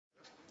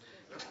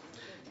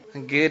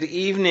Good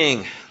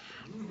evening.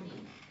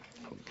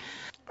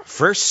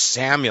 1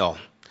 Samuel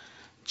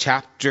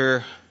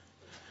chapter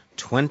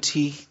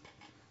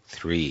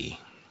 23.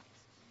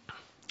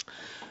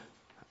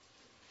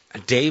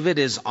 David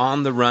is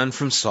on the run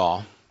from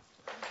Saul.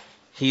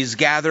 He's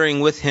gathering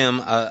with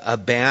him a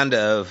band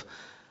of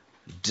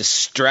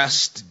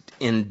distressed,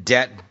 in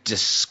debt,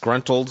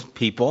 disgruntled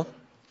people.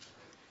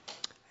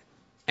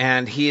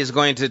 And he is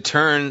going to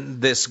turn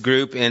this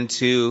group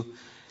into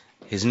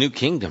his new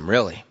kingdom,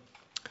 really.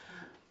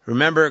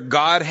 Remember,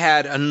 God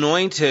had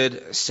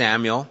anointed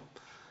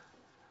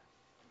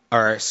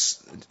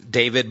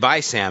David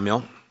by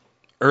Samuel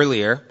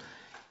earlier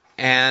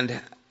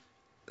and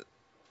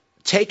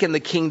taken the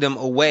kingdom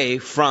away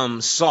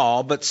from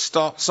Saul, but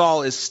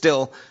Saul is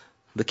still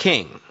the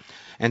king.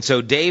 And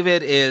so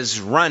David is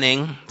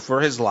running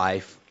for his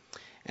life,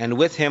 and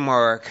with him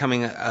are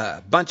coming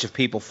a bunch of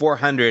people,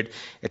 400,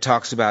 it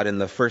talks about in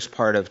the first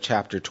part of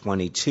chapter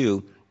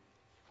 22.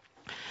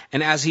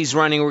 And as he's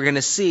running, we're going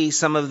to see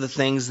some of the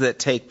things that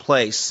take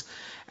place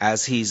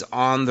as he's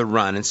on the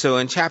run. And so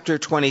in chapter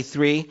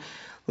 23,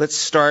 let's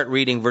start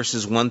reading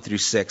verses 1 through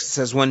 6. It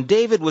says, "When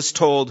David was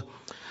told,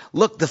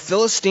 'Look, the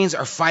Philistines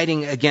are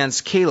fighting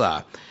against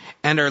Keilah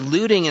and are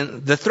looting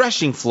in the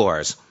threshing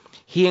floors,'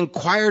 he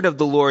inquired of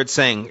the Lord,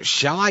 saying,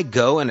 'Shall I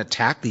go and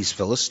attack these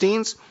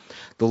Philistines?'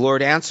 The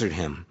Lord answered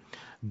him,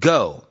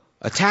 'Go,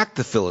 attack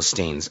the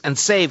Philistines and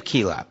save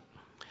Keilah.'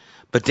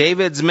 But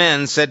David's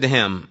men said to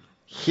him,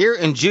 'Here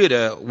in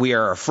Judah we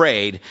are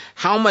afraid.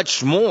 How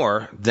much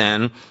more,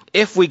 then,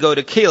 if we go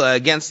to Keilah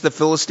against the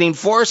Philistine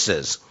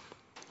forces?'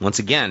 Once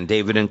again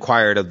David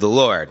inquired of the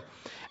Lord,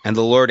 and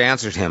the Lord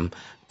answered him,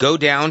 'Go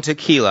down to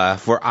Keilah,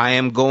 for I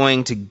am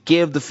going to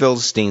give the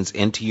Philistines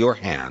into your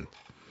hand.'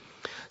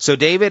 So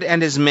David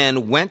and his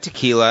men went to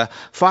Keilah,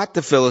 fought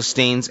the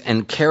Philistines,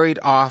 and carried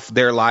off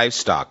their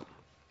livestock.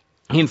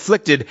 He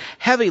inflicted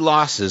heavy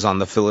losses on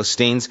the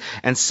Philistines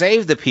and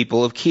saved the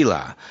people of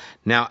Keilah.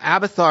 Now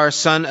Abiathar,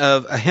 son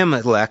of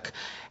Ahimelech,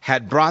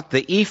 had brought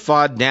the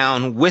ephod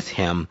down with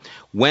him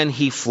when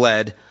he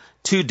fled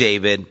to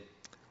David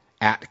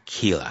at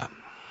Keilah."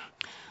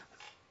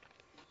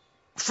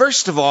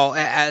 First of all,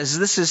 as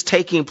this is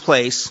taking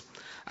place,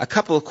 a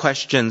couple of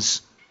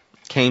questions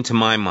came to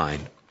my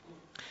mind.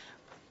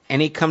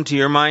 Any come to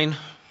your mind?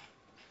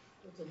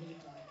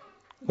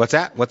 What's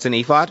that? What's an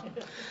ephod?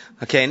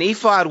 Okay, an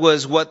ephod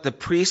was what the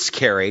priests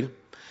carried.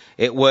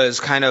 It was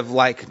kind of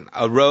like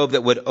a robe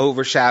that would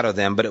overshadow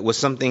them, but it was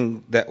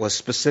something that was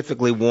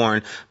specifically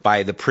worn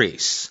by the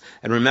priests.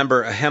 And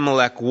remember,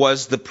 Ahimelech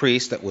was the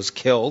priest that was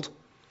killed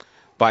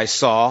by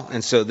Saul,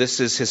 and so this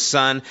is his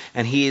son,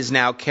 and he is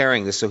now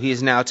carrying this. So he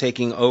is now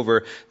taking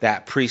over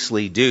that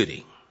priestly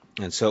duty.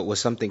 And so it was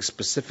something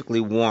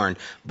specifically worn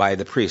by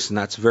the priests, and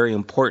that's very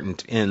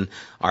important in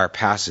our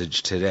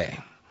passage today.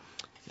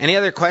 Any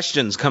other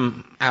questions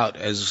come out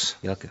as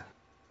you look?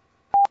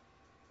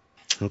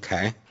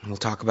 Okay, we'll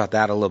talk about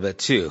that a little bit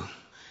too.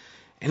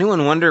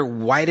 Anyone wonder,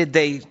 why did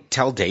they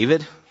tell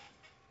David?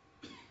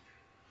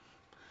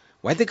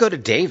 Why'd they go to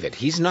David?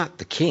 He's not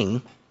the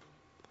king.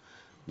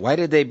 Why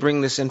did they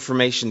bring this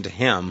information to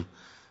him?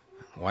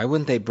 Why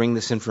wouldn't they bring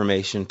this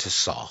information to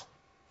Saul?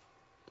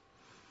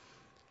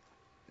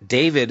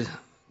 David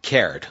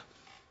cared.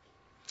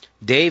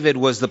 David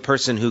was the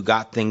person who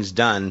got things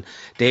done.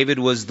 David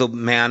was the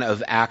man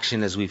of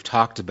action, as we've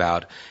talked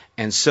about.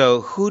 And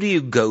so who do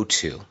you go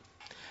to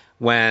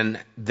when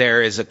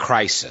there is a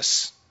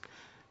crisis?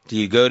 Do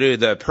you go to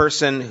the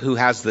person who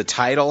has the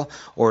title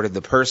or to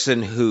the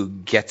person who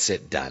gets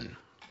it done?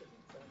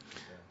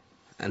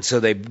 And so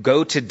they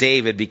go to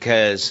David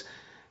because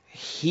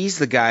he's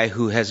the guy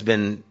who has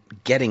been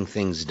getting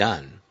things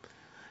done.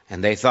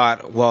 And they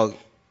thought, well,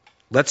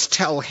 let's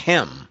tell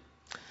him.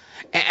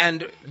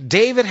 And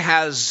David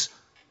has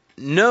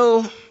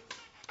no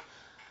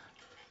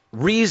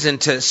reason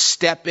to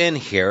step in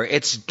here.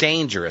 It's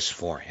dangerous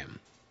for him.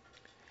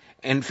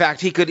 In fact,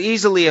 he could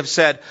easily have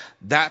said,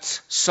 that's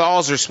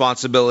Saul's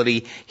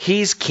responsibility.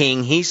 He's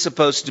king. He's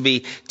supposed to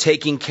be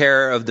taking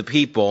care of the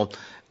people.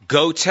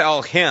 Go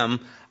tell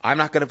him. I'm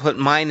not going to put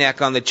my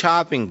neck on the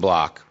chopping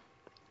block.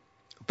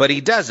 But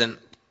he doesn't.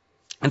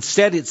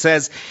 Instead, it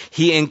says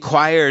he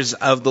inquires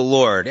of the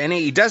Lord. And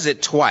he does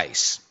it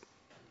twice.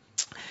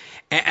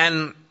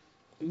 And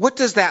what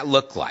does that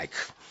look like?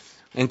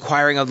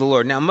 Inquiring of the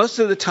Lord. Now, most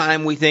of the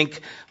time we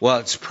think, well,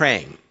 it's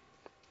praying.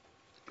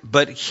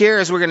 But here,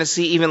 as we're going to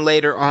see even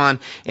later on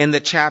in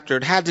the chapter,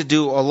 it had to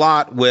do a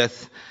lot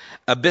with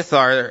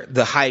Abiathar,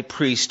 the high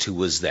priest who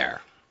was there.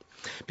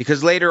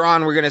 Because later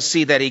on we're going to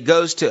see that he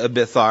goes to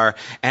Abiathar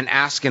and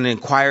asks and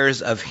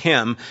inquires of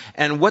him.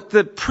 And what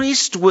the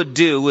priest would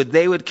do,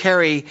 they would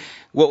carry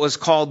what was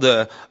called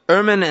the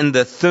Urim and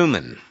the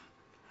Thummim.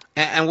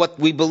 And what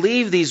we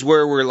believe these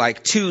were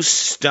like two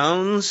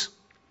stones.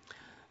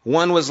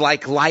 One was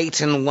like light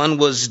and one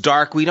was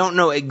dark. We don't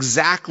know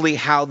exactly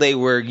how they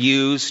were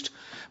used,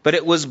 But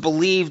it was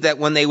believed that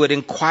when they would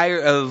inquire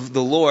of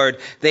the Lord,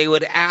 they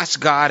would ask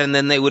God, and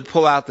then they would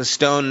pull out the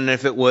stone, and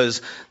if it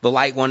was the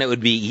light one, it would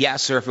be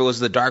yes, or if it was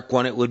the dark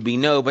one, it would be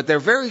no. But they're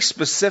very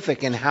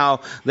specific in how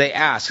they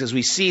ask, as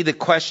we see the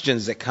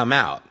questions that come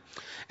out.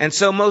 And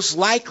so most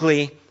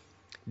likely,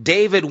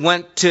 David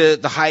went to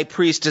the high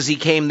priest as he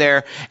came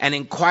there and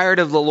inquired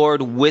of the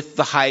Lord with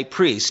the high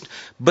priest.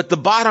 But the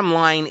bottom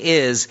line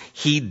is,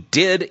 he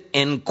did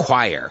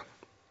inquire.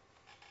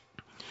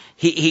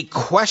 He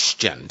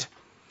questioned.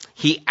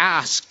 He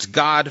asked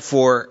God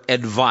for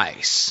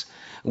advice.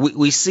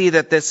 We see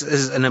that this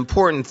is an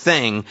important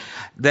thing,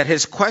 that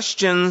his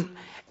question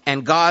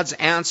and God's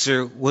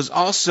answer was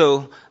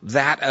also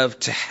that of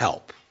to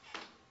help.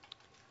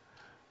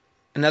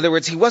 In other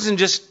words, he wasn't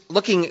just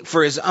looking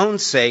for his own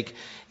sake,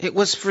 it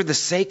was for the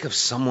sake of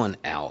someone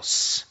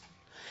else.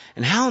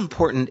 And how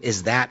important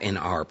is that in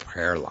our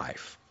prayer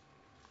life?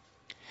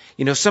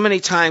 You know, so many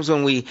times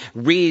when we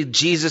read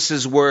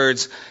Jesus'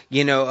 words,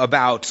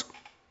 about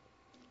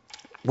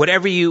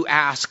whatever you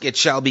ask, it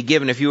shall be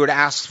given. If you were to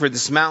ask for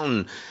this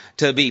mountain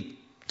to be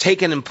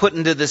taken and put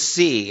into the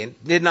sea,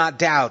 and did not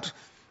doubt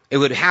it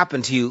would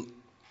happen to you.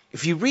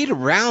 If you read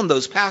around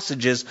those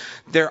passages,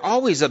 they're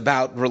always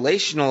about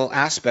relational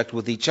aspect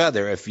with each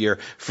other. If you're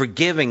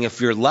forgiving, if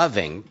you're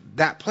loving,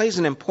 that plays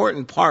an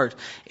important part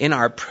in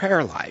our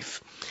prayer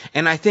life.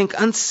 And I think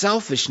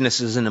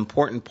unselfishness is an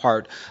important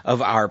part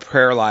of our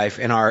prayer life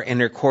and our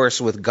intercourse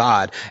with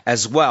God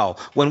as well.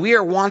 When we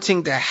are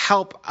wanting to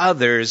help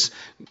others,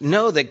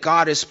 know that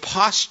God is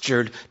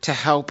postured to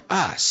help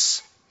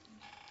us.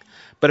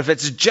 But if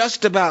it's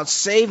just about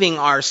saving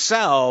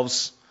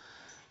ourselves,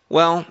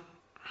 well,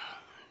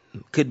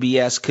 could be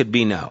yes, could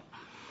be no.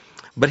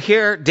 But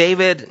here,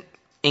 David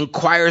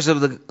inquires of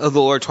the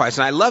Lord twice.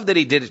 And I love that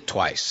he did it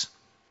twice,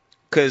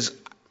 because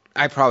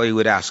I probably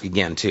would ask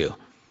again too.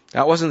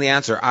 That wasn't the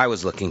answer I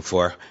was looking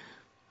for.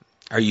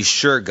 Are you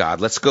sure, God?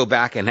 Let's go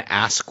back and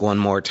ask one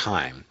more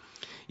time.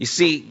 You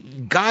see,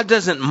 God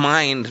doesn't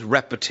mind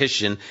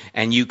repetition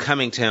and you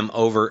coming to him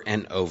over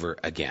and over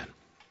again.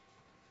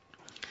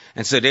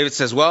 And so David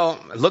says, well,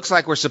 it looks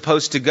like we're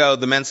supposed to go.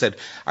 The men said,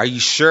 are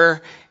you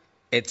sure?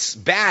 It's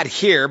bad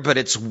here, but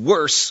it's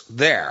worse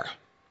there.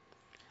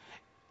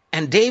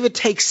 And David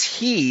takes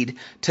heed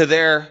to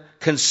their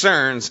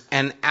concerns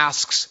and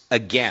asks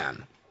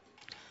again.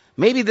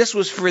 Maybe this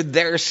was for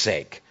their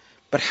sake,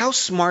 but how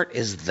smart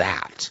is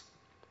that?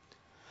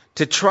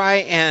 To try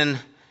and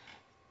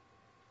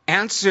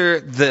answer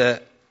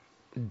the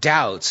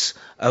doubts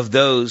of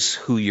those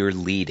who you're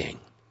leading.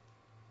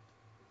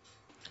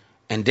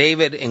 And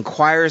David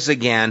inquires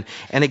again,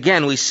 and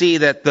again we see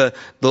that the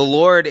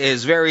Lord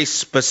is very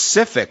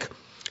specific.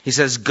 He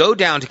says, go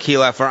down to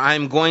Keilah, for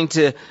I'm going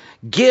to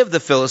give the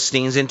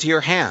Philistines into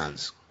your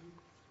hands.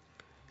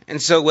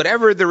 And so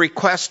whatever the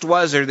request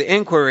was or the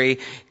inquiry,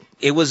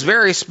 it was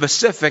very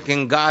specific,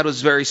 and God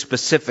was very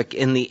specific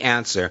in the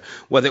answer.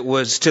 Whether it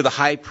was to the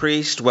high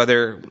priest,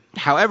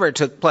 however it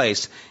took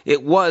place,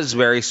 it was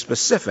very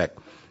specific.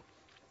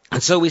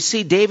 And so we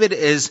see David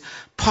is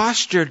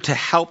postured to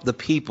help the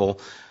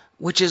people,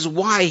 which is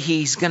why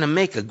he's going to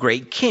make a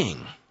great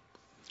king.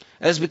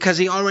 That's because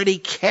he already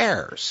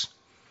cares.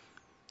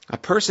 A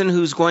person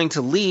who's going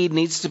to lead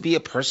needs to be a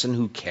person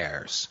who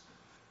cares.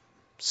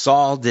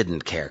 Saul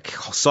didn't care.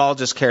 Saul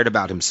just cared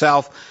about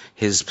himself,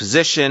 his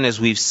position,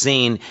 as we've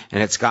seen,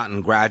 and it's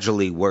gotten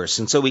gradually worse.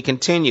 And so we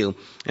continue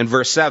in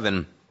verse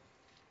 7.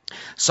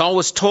 Saul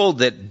was told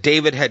that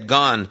David had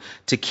gone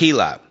to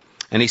Keilah,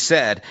 and he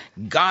said,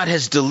 God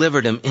has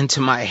delivered him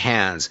into my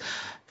hands.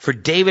 For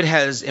David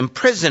has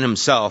imprisoned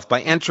himself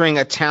by entering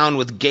a town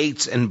with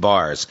gates and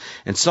bars.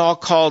 And Saul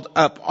called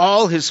up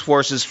all his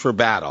forces for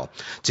battle,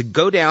 to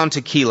go down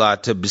to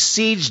Keilah to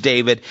besiege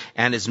David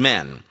and his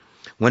men.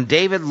 When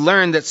David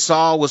learned that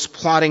Saul was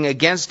plotting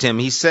against him,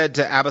 he said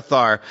to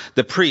Abiathar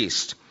the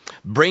priest,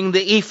 bring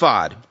the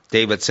ephod.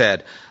 David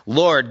said,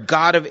 Lord,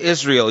 God of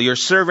Israel, your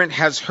servant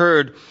has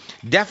heard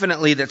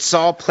definitely that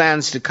Saul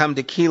plans to come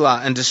to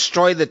Keilah and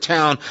destroy the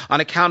town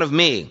on account of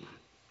me.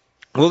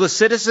 Will the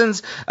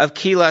citizens of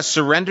Keilah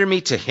surrender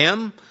me to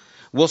him?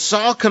 Will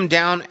Saul come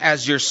down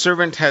as your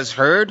servant has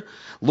heard?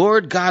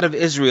 Lord God of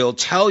Israel,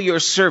 tell your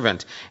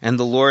servant. And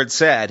the Lord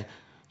said,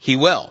 he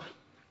will.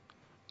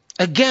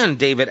 Again,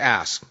 David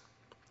asked,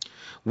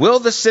 will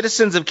the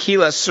citizens of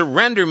Keilah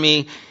surrender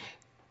me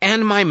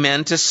and my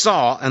men to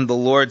Saul? And the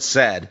Lord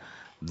said,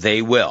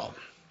 they will.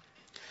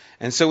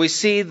 And so we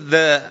see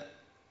the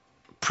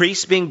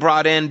priests being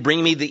brought in,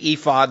 bring me the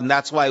ephod, and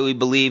that's why we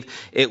believe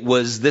it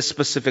was this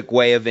specific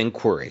way of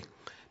inquiry.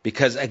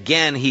 Because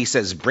again, he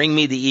says, bring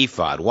me the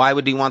ephod. Why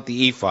would he want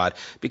the ephod?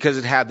 Because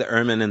it had the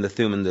ermine and the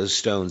thummim, those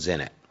stones in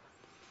it.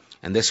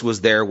 And this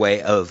was their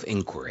way of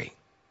inquiry.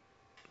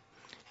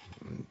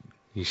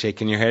 You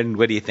shaking your head?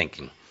 What are you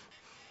thinking?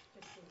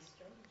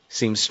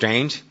 Seems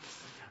strange?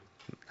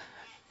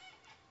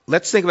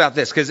 Let's think about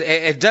this, because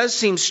it does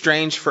seem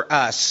strange for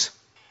us.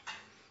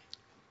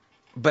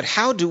 But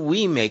how do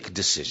we make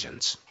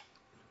decisions?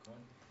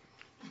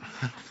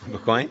 Flip a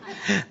coin?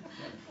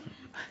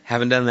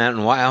 Haven't done that in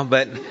a while,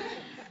 but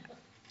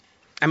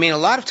I mean, a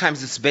lot of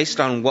times it's based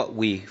on what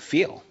we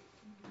feel,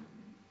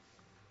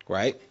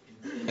 right?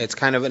 It's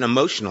kind of an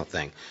emotional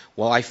thing.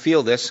 Well, I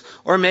feel this.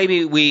 Or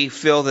maybe we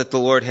feel that the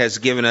Lord has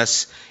given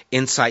us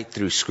insight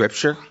through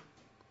Scripture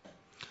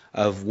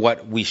of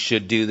what we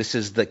should do. This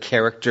is the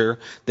character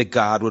that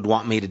God would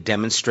want me to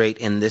demonstrate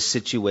in this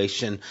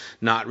situation,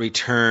 not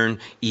return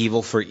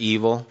evil for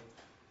evil,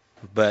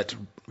 but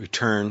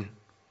return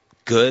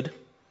good.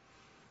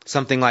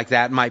 Something like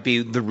that might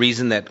be the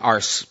reason that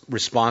our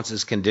response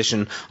is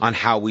conditioned on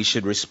how we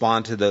should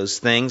respond to those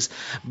things.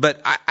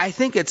 But I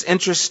think it's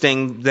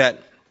interesting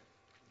that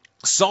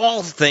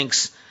Saul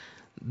thinks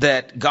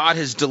that God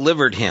has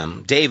delivered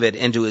him, David,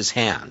 into his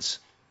hands.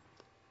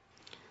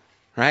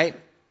 Right?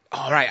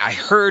 All right, I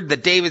heard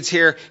that David's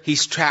here.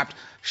 He's trapped.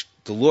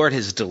 The Lord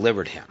has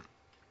delivered him.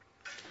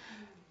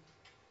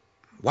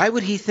 Why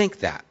would he think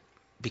that?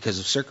 Because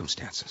of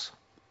circumstances.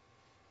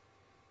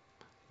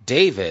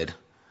 David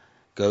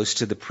goes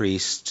to the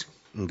priest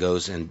and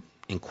goes and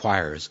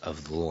inquires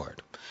of the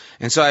Lord.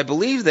 And so I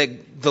believe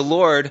that the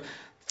Lord,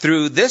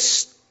 through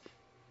this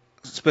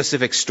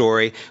specific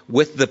story,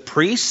 with the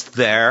priest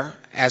there,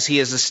 as he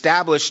has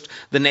established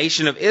the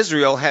nation of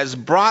Israel, has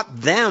brought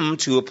them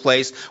to a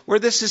place where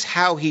this is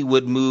how he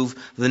would move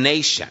the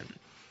nation.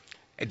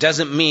 It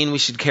doesn't mean we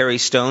should carry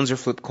stones or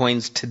flip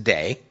coins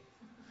today.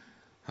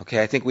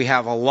 Okay, I think we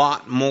have a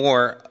lot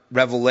more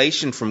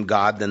revelation from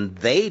God than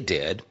they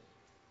did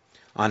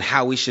on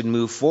how we should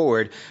move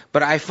forward.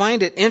 But I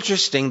find it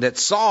interesting that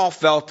Saul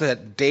felt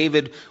that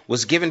David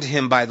was given to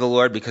him by the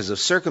Lord because of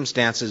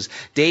circumstances.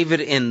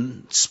 David,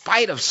 in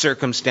spite of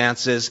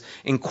circumstances,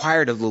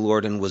 inquired of the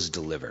Lord and was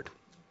delivered.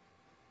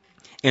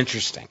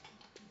 Interesting.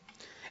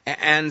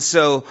 And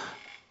so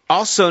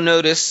also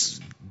notice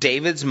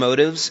David's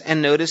motives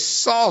and notice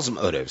Saul's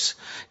motives.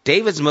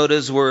 David's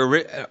motives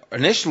were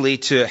initially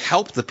to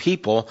help the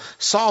people.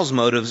 Saul's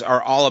motives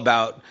are all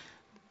about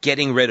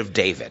getting rid of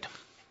David.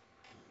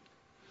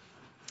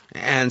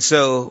 And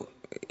so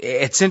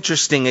it's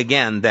interesting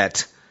again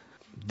that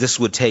this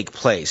would take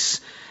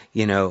place.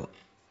 You know,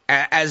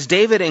 as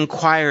David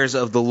inquires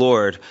of the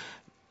Lord,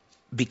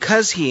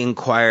 because he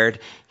inquired,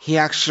 he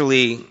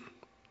actually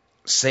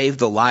saved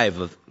the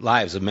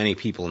lives of many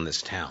people in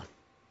this town.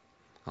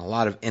 A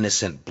lot of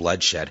innocent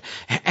bloodshed.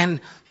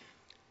 And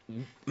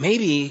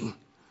maybe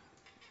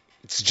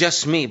it's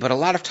just me, but a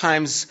lot of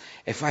times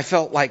if I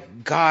felt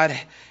like God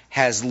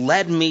has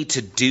led me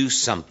to do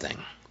something,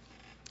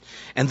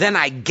 and then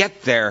I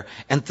get there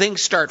and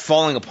things start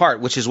falling apart,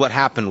 which is what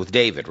happened with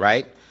David,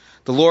 right?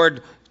 The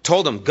Lord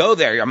told him, go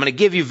there. I'm going to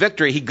give you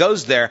victory. He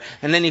goes there,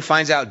 and then he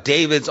finds out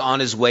David's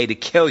on his way to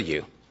kill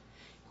you.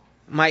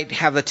 Might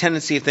have the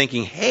tendency of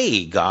thinking,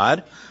 hey,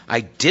 God, I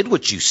did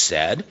what you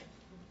said.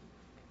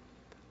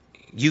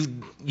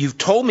 You've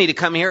told me to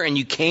come here, and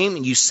you came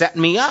and you set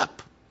me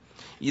up.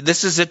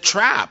 This is a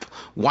trap.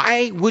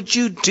 Why would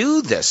you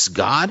do this,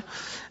 God?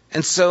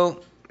 And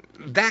so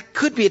that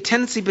could be a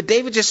tendency, but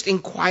David just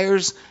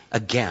inquires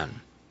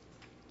again.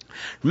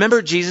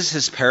 Remember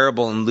Jesus'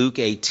 parable in Luke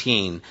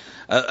 18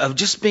 of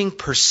just being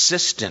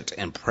persistent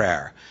in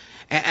prayer.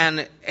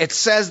 And it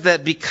says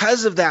that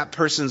because of that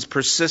person's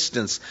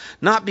persistence,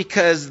 not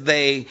because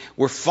they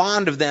were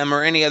fond of them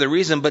or any other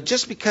reason, but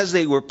just because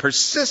they were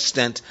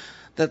persistent,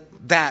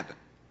 that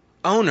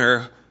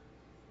owner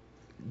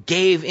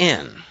gave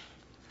in.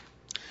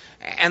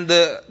 And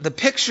the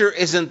picture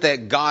isn't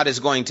that God is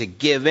going to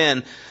give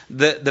in.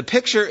 The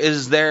picture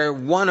is there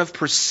one of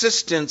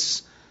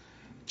persistence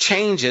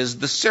changes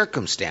the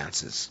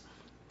circumstances.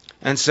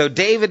 And so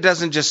David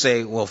doesn't just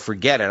say, well,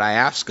 forget it. I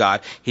asked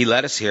God. He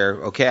led us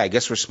here. Okay, I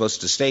guess we're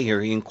supposed to stay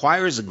here. He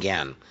inquires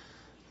again.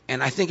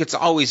 And I think it's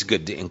always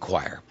good to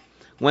inquire.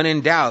 When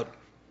in doubt,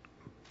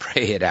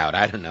 pray it out.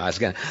 I don't know.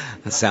 That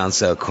sounds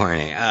so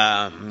corny.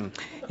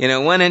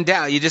 When in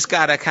doubt, you just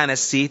got to kind of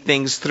see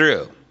things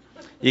through.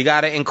 You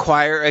got to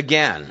inquire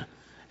again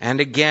and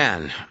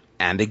again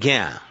and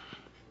again.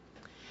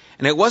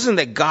 And it wasn't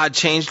that God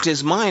changed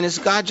his mind. It's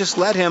God just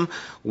led him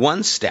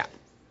one step.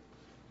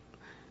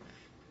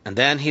 And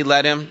then he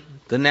led him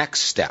the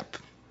next step.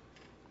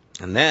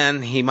 And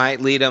then he might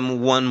lead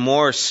him one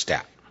more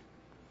step.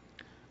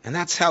 And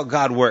that's how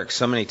God works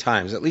so many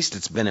times. At least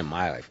it's been in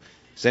my life.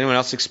 Has anyone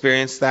else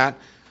experienced that?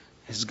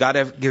 Has God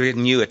ever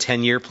given you a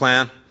 10-year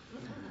plan?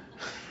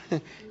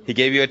 He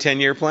gave you a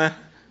 10-year plan?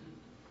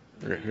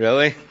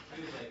 Really?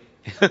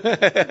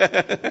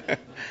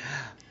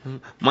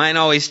 Mine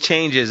always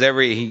changes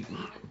every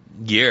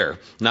year.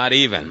 Not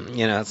even.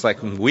 It's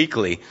like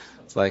weekly.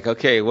 It's like,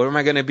 okay, what am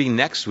I going to be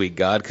next week,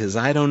 God? Because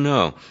I don't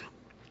know.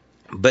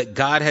 But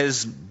God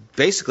has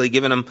basically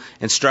given him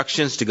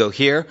instructions to go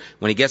here.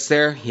 When he gets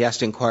there, he has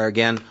to inquire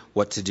again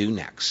what to do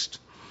next.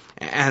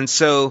 And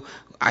so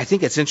I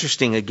think it's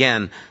interesting,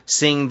 again,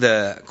 seeing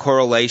the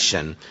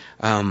correlation.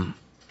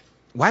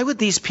 Why would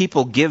these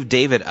people give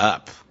David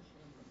up?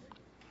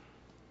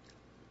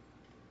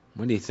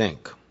 What do you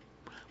think?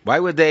 Why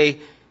would they?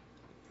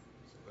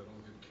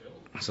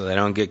 So they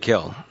don't get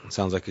killed.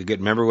 Sounds like a good.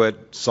 Remember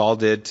what Saul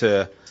did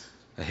to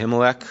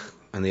Ahimelech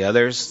and the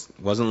others.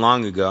 It wasn't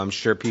long ago. I'm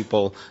sure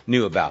people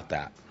knew about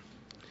that.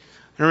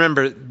 And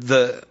remember,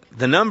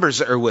 the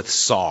numbers are with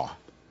Saul.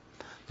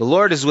 The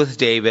Lord is with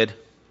David.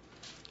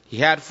 He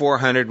had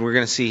 400. We're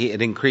going to see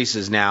it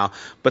increases now.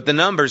 But the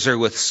numbers are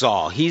with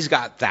Saul. He's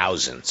got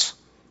thousands.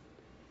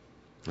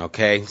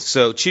 Okay,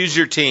 so choose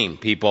your team,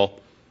 people.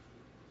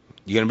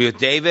 You're going to be with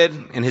David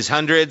and his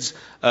hundreds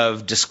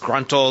of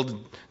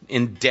disgruntled,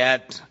 in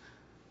debt,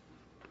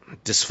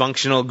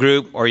 dysfunctional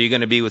group, or are you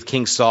going to be with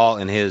King Saul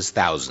and his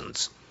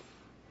thousands?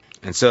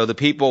 And so the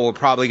people were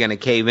probably going to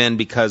cave in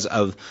because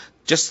of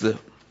just the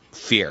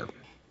fear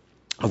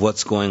of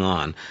what's going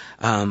on.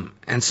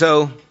 And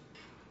so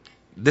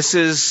this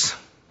is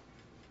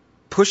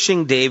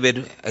pushing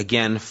David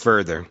again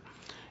further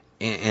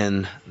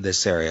in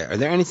this area. Are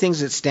there any things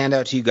that stand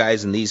out to you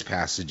guys in these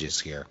passages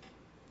here?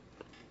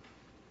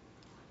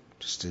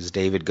 Just as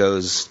David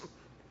goes,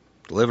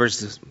 delivers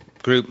the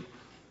group.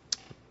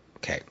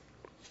 Okay.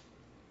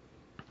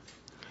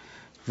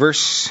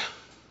 Verse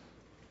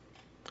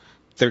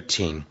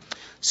 13.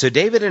 So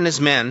David and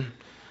his men,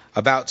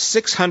 about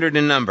 600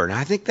 in number. Now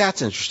I think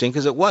that's interesting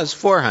because it was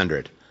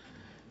 400.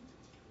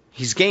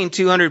 He's gained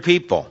 200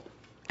 people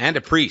and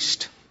a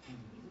priest.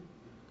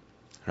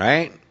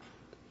 Right?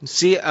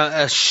 See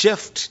a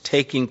shift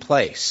taking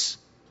place.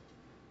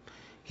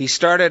 He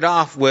started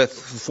off with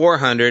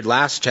 400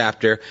 last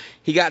chapter.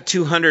 He got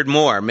 200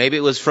 more. Maybe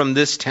it was from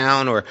this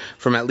town or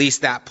from at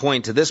least that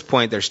point to this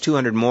point. There's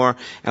 200 more.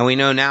 And we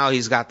know now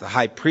he's got the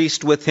high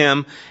priest with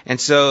him. And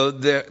so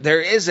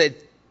there is a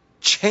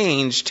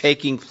change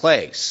taking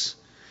place.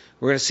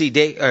 We're going to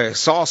see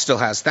Saul still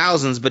has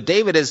thousands, but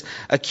David is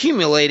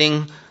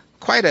accumulating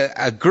quite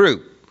a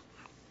group.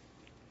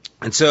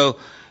 And so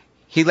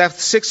he left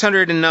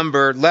 600 in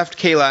number, left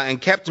Keilah,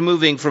 and kept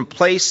moving from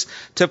place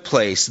to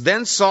place.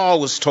 Then Saul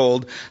was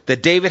told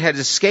that David had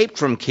escaped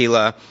from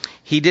Keilah.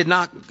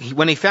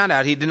 When he found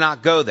out, he did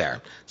not go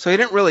there. So he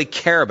didn't really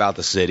care about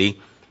the city.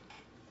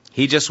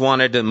 He just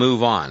wanted to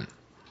move on.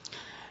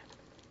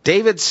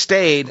 David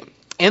stayed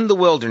in the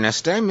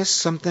wilderness. Did I miss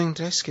something?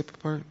 Did I skip a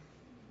part?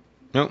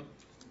 No?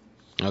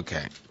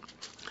 Okay.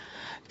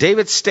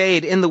 David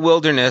stayed in the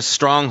wilderness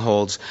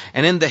strongholds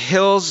and in the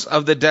hills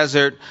of the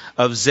desert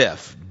of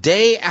Ziph.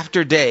 Day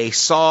after day,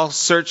 Saul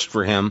searched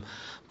for him,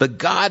 but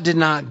God did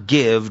not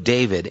give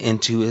David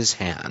into his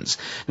hands.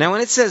 Now,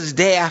 when it says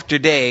day after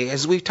day,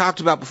 as we've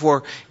talked about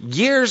before,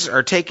 years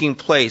are taking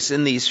place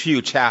in these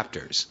few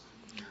chapters.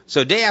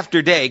 So day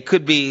after day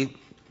could be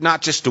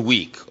not just a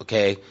week,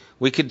 okay?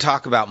 We could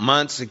talk about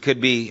months. It could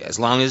be as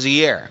long as a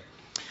year.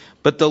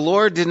 But the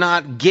Lord did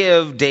not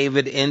give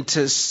David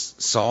into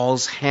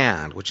Saul's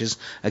hand, which is,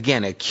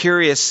 again, a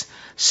curious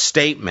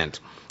statement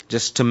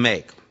just to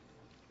make.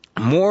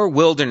 More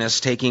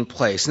wilderness taking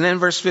place. And then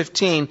verse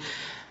 15,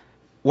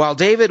 while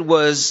David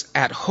was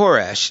at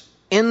Horesh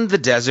in the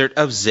desert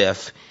of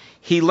Ziph,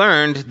 he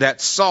learned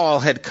that Saul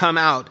had come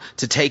out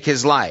to take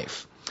his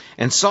life.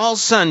 And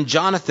Saul's son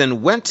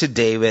Jonathan went to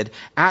David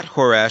at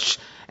Horesh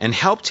and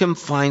helped him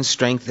find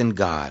strength in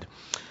God.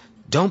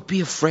 Don't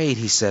be afraid,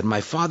 he said.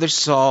 My father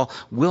Saul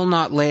will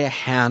not lay a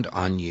hand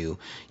on you.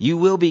 You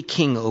will be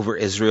king over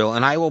Israel,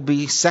 and I will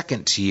be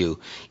second to you.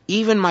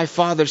 Even my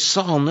father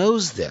Saul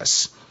knows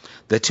this.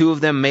 The two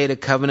of them made a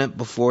covenant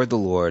before the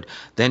Lord.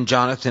 Then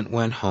Jonathan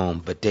went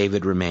home, but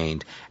David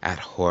remained at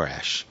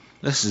Horesh.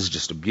 This is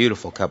just a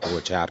beautiful couple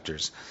of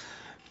chapters.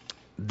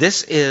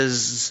 This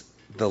is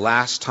the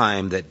last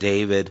time that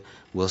David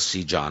will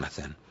see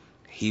Jonathan.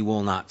 He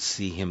will not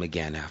see him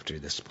again after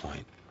this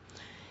point.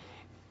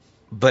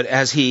 But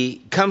as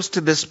he comes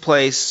to this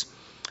place,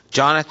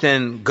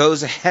 Jonathan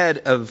goes ahead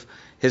of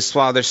his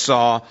father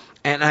Saul.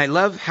 And I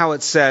love how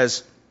it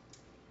says,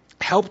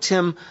 helped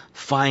him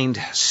find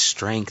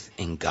strength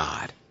in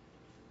God.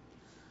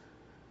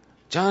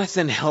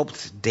 Jonathan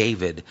helped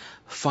David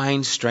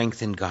find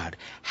strength in God.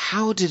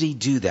 How did he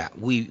do that?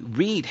 We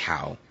read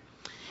how.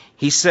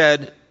 He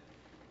said,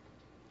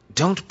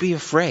 don't be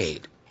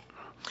afraid.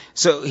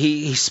 So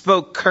he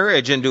spoke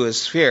courage into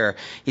his fear.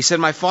 He said,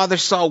 my father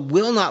Saul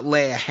will not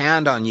lay a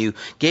hand on you.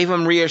 Gave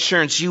him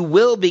reassurance. You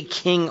will be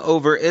king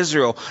over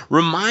Israel.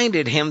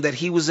 Reminded him that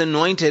he was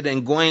anointed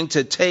and going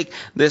to take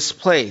this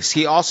place.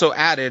 He also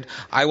added,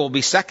 I will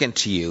be second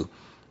to you.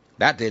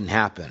 That didn't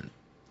happen.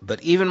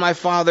 But even my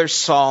father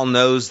Saul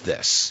knows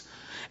this.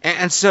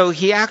 And so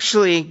he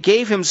actually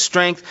gave him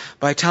strength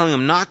by telling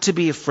him not to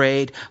be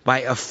afraid, by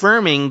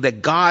affirming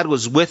that God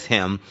was with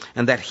him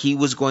and that he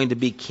was going to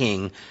be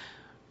king.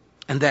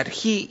 And that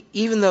he,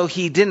 even though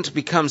he didn't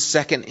become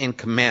second in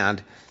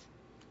command,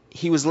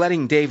 he was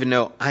letting David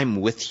know,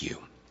 I'm with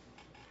you.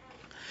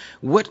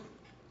 What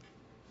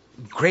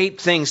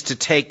great things to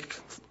take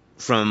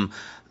from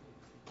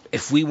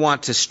if we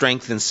want to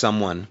strengthen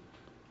someone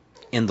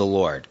in the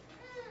Lord.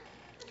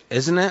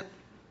 Isn't it?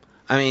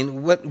 I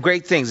mean, what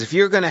great things. If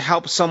you're going to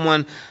help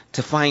someone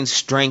to find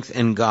strength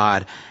in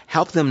God,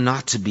 help them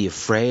not to be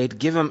afraid.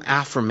 Give them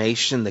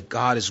affirmation that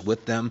God is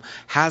with them,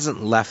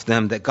 hasn't left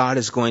them, that God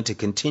is going to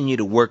continue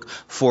to work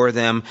for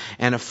them,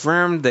 and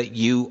affirm that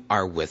you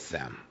are with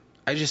them.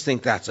 I just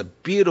think that's a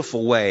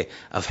beautiful way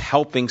of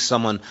helping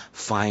someone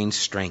find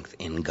strength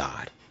in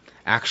God.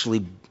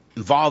 Actually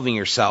involving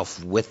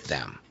yourself with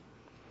them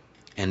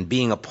and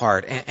being a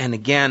part. And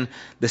again,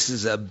 this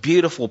is a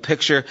beautiful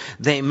picture.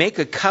 They make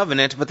a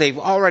covenant, but they've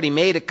already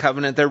made a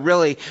covenant. They're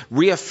really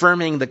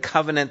reaffirming the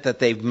covenant that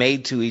they've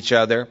made to each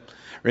other.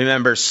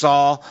 Remember,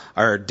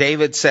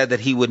 David said that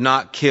he would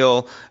not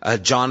kill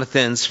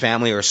Jonathan's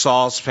family or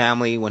Saul's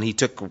family when he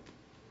took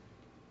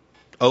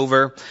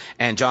over,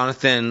 and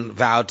Jonathan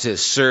vowed to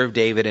serve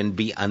David and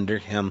be under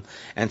him.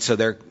 And so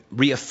they're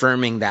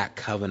reaffirming that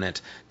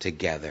covenant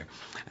together.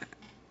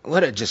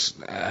 What a just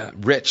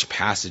rich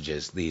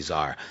passages these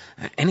are.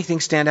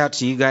 Anything stand out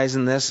to you guys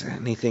in this?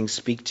 Anything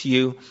speak to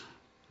you?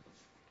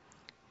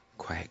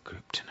 Quiet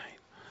group tonight.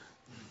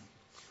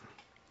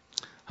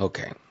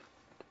 Okay.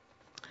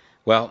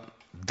 Well,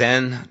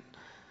 then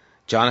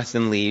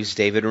Jonathan leaves.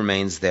 David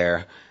remains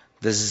there.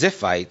 The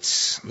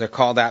Ziphites, they're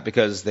called that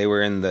because they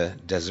were in the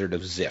desert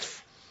of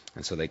Ziph.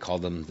 And so they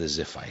called them the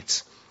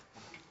Ziphites.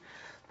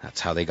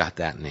 That's how they got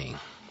that name.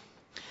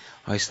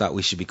 I always thought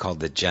we should be called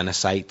the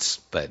Genocides,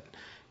 but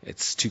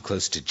it's too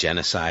close to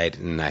genocide,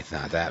 and I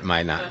thought that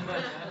might not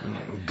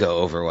go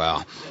over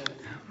well.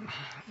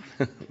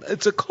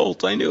 It's a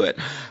cult, I knew it.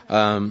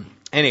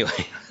 Anyway,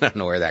 I don't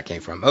know where that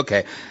came from.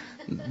 Okay.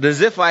 The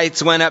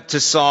Ziphites went up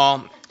to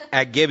Saul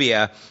at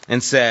Gibeah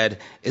and said,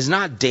 "Is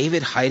not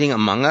David hiding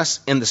among us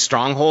in the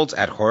strongholds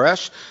at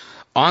Horesh,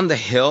 on the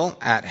hill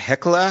at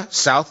Heklah,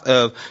 south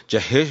of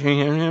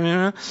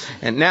Jehoshaphat?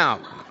 And now,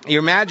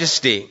 your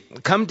majesty,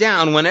 come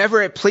down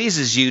whenever it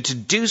pleases you to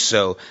do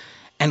so,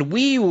 and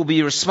we will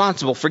be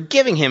responsible for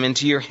giving him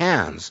into your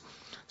hands."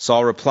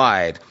 Saul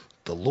replied,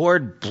 "The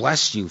Lord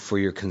bless you for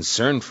your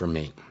concern for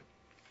me."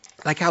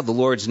 I like how the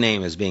Lord's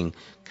name is being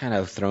kind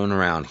of thrown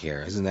around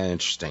here. Isn't that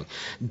interesting?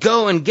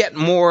 "Go and get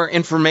more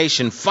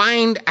information.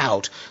 Find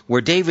out where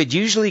David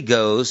usually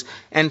goes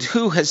and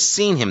who has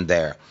seen him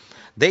there.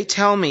 They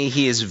tell me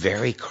he is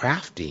very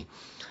crafty.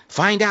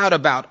 Find out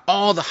about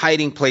all the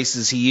hiding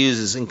places he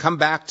uses and come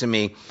back to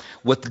me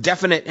with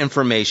definite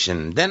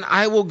information. Then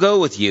I will go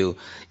with you.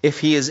 If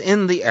he is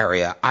in the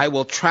area, I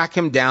will track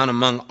him down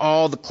among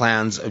all the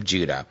clans of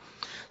Judah."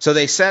 So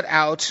they set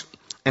out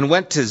and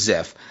went to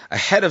Ziph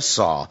ahead of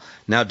Saul.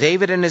 Now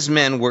David and his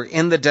men were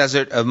in the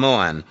desert of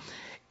Moab,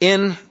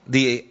 in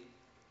the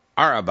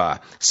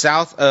Arabah,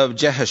 south of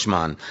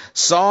Jehoshaphat.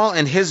 Saul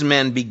and his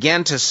men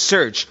began to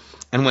search,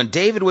 and when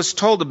David was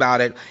told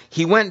about it,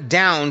 he went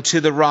down to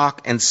the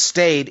rock and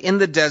stayed in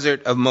the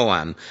desert of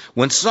Moab.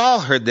 When Saul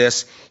heard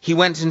this, he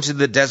went into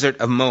the desert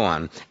of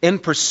Moab in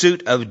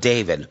pursuit of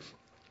David.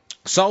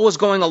 Saul was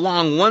going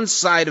along one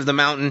side of the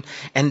mountain,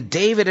 and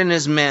David and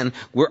his men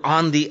were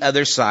on the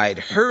other side,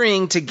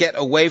 hurrying to get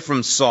away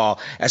from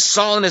Saul. As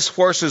Saul and his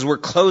forces were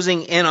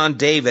closing in on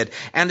David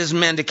and his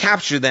men to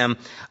capture them,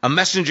 a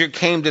messenger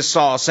came to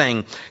Saul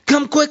saying,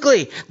 "Come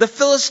quickly, the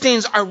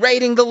Philistines are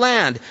raiding the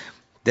land."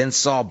 Then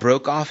Saul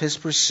broke off his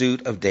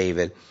pursuit of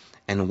David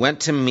and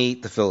went to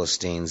meet the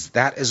Philistines.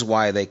 That is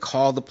why they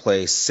call the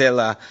place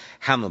Selah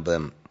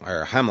Hamabim,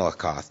 or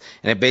Hamalakoth,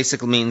 and it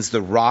basically means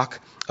the rock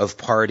of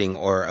parting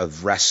or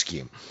of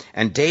rescue.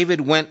 And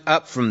David went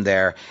up from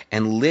there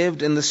and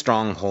lived in the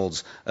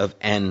strongholds of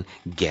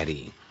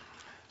En-Gedi.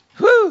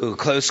 Whew,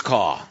 close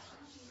call.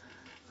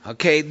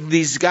 Okay,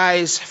 these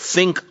guys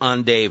think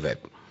on David.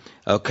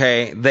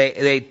 Okay,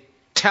 they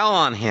tell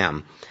on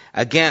him.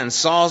 Again,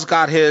 Saul's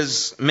got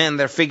his men.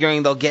 They're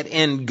figuring they'll get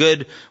in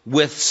good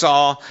with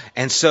Saul.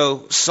 And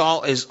so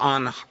Saul is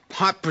on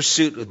hot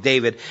pursuit with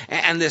David.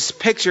 And this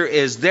picture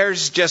is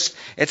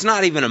it's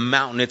not even a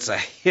mountain. It's a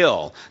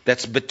hill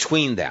that's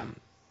between them.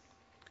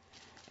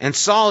 And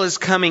Saul is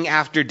coming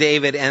after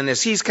David. And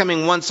as he's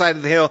coming one side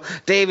of the hill,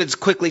 David's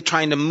quickly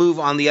trying to move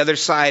on the other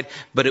side.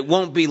 But it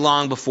won't be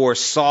long before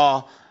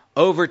Saul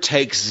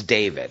overtakes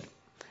David.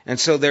 And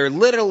so they're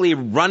literally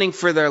running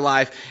for their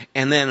life.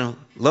 And then,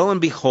 lo and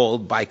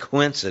behold, by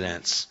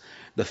coincidence,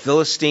 the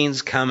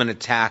Philistines come and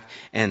attack,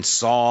 and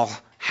Saul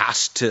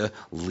has to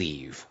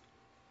leave.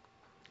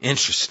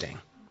 Interesting.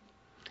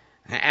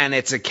 And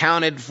it's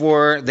accounted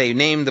for. They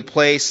named the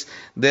place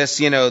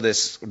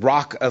this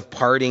rock of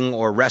parting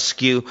or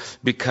rescue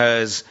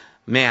because,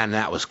 man,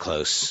 that was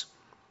close.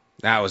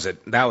 That was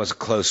a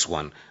close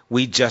one.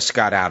 We just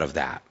got out of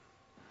that.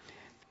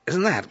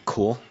 Isn't that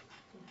cool?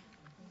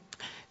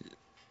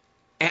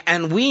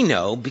 And we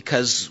know,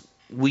 because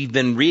we've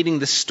been reading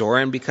this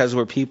story and because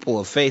we're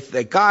people of faith,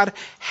 that God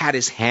had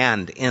his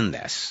hand in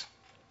this.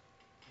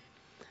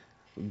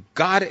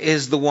 God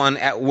is the one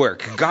at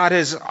work. God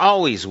is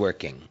always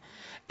working.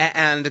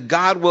 And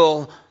God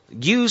will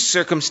use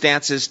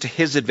circumstances to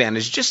his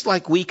advantage. Just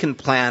like we can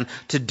plan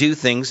to do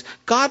things,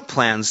 God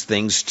plans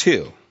things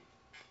too.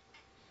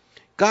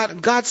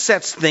 God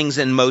sets things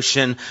in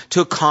motion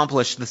to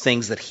accomplish the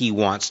things that he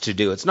wants to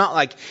do. It's not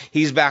like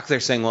he's back there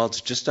saying, well,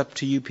 it's just up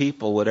to you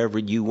people, whatever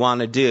you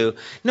want to do.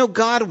 No,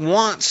 God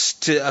wants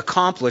to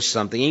accomplish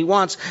something. He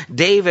wants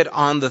David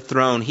on the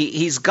throne.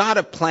 He's got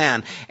a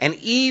plan. And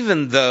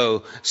even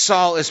though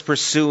Saul is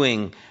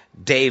pursuing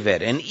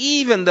David. And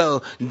even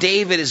though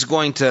David is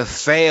going to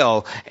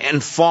fail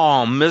and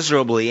fall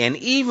miserably, and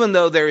even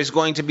though there is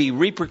going to be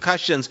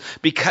repercussions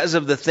because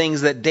of the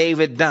things that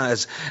David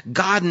does,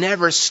 God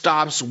never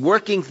stops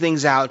working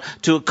things out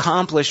to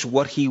accomplish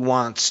what he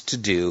wants to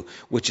do,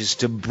 which is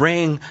to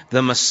bring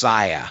the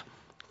Messiah,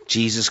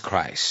 Jesus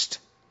Christ.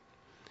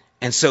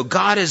 And so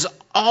God is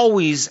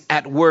always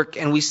at work,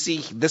 and we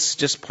see this is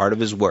just part of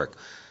his work.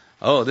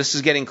 Oh, this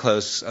is getting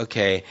close.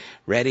 Okay,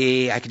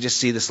 ready? I can just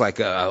see this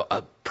like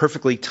a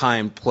perfectly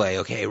timed play.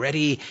 Okay,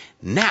 ready?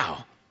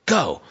 Now,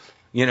 go.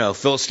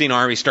 Philistine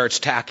army starts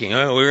attacking.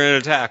 Oh, we're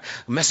going to attack.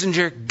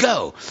 Messenger,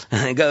 go.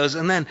 And it goes,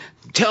 and then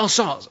tell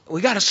Saul, we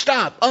got to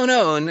stop. Oh,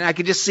 no. And I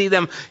could just see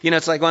them,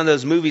 it's like one of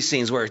those movie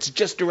scenes where it's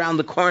just around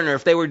the corner.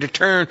 If they were to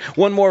turn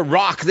one more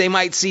rock, they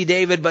might see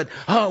David, but,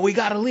 we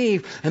got to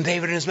leave. And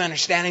David and his men are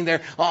standing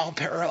there all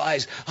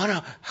paralyzed. Oh,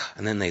 no.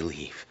 And then they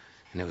leave.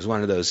 And it was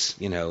one of those,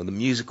 the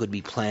music would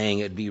be playing.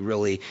 It'd be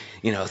really,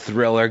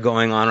 thriller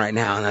going on right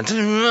now. And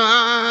then,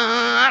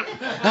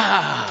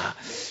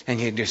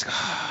 and you'd just go,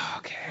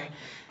 okay.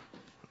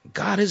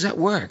 God is at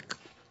work.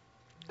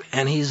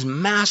 And he's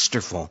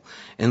masterful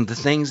in the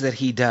things that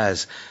he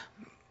does.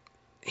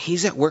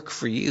 He's at work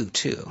for you,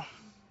 too.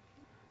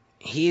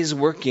 He is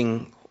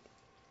working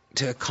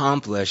to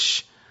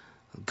accomplish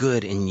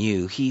good in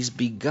you. He's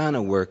begun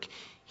a work.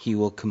 He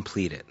will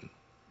complete it.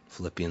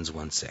 Philippians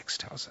 1:6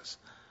 tells us.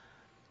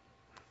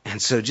 And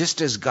so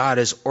just as God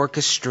is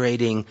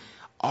orchestrating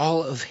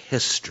all of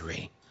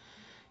history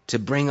to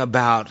bring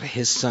about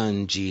his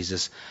son,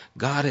 Jesus,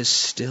 God is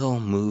still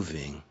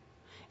moving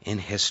in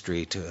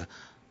history to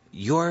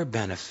your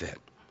benefit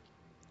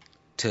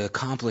to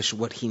accomplish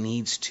what he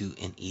needs to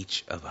in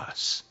each of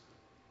us.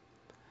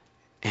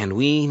 And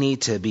we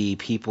need to be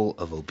people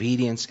of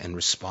obedience and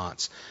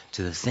response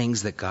to the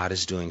things that God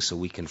is doing so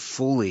we can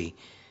fully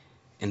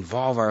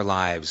involve our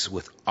lives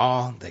with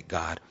all that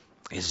God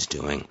is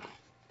doing.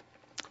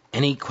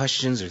 Any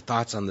questions or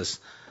thoughts on this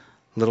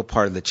little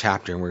part of the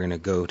chapter? And we're going to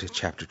go to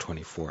chapter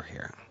 24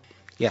 here.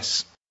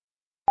 Yes.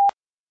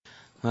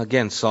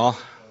 Again, Saul.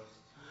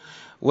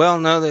 Well,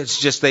 no, it's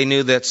just they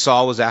knew that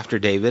Saul was after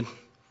David.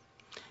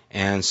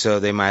 And so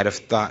they might have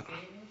thought,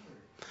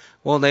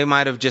 they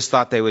might have just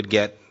thought they would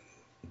get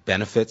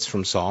benefits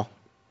from Saul.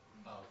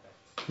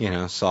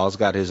 Saul's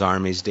got his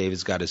armies,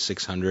 David's got his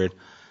 600.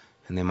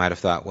 And they might have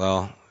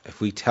thought,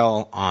 if we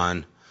tell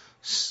on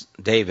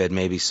David,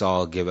 maybe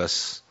Saul will give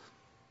us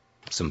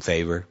some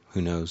favor.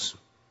 Who knows?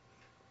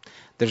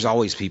 There's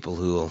always people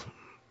who will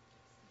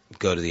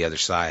go to the other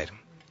side.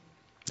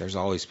 There's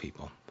always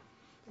people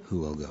who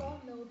will go. Did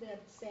Saul know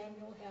that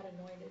Samuel had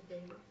anointed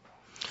David?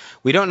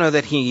 We don't know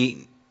that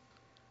he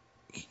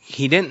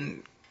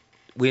didn't.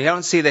 We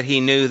don't see that he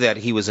knew that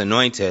he was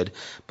anointed,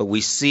 but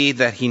we see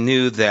that he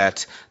knew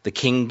that the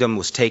kingdom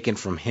was taken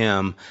from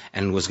him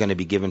and was going to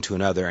be given to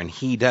another, and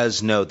he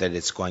does know that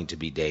it's going to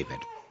be David.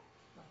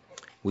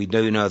 We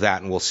do know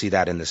that, and we'll see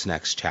that in this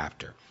next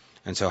chapter.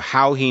 And so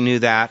how he knew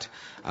that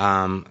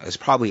is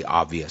probably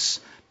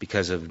obvious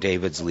because of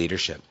David's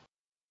leadership.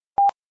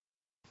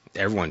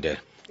 Everyone did.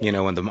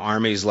 When the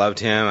armies loved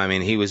him,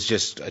 he was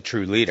just a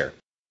true leader.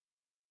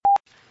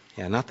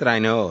 Yeah, not that I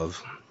know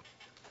of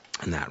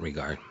in that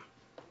regard.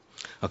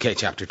 Okay,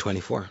 chapter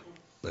 24.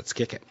 Let's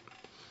kick it.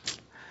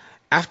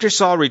 After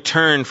Saul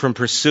returned from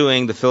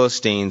pursuing the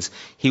Philistines,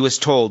 he was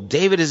told,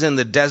 David is in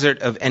the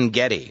desert of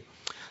En-Gedi.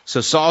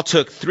 So Saul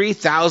took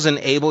 3,000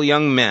 able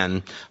young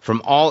men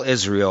from all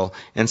Israel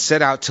and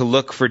set out to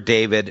look for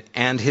David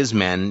and his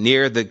men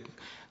near the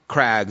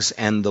crags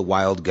and the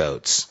wild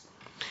goats.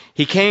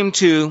 He came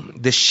to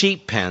the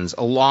sheep pens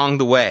along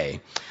the way.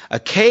 A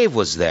cave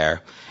was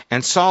there,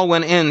 and Saul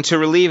went in to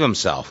relieve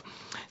himself.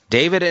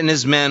 David and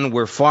his men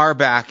were far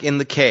back in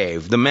the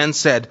cave. The men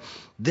said,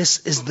 This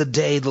is the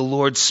day the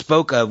Lord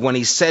spoke of when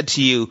he said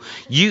to you,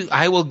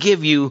 I will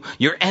give you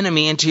your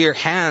enemy into your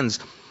hands,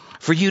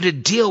 for you to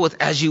deal with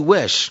as you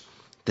wish.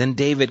 Then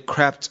David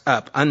crept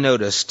up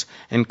unnoticed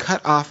and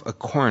cut off a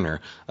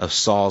corner of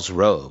Saul's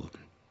robe.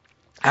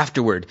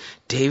 Afterward,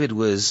 David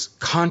was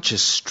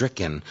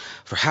conscience-stricken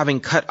for having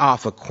cut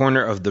off a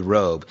corner of the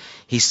robe.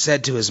 He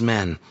said to his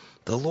men,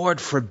 The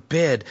Lord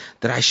forbid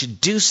that I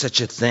should do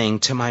such a thing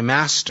to my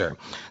master,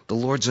 the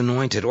Lord's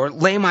anointed, or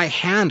lay my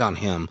hand on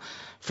him,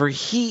 for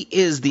he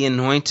is the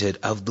anointed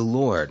of the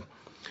Lord.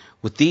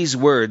 With these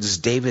words,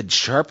 David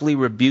sharply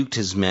rebuked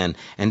his men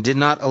and did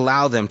not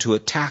allow them to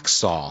attack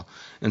Saul.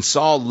 And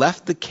Saul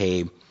left the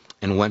cave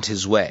and went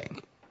his way.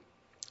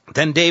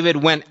 Then David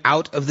went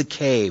out of the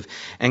cave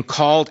and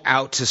called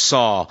out to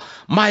Saul,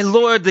 My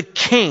lord the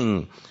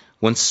king!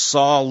 When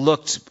Saul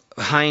looked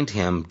behind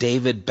him,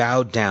 David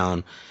bowed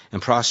down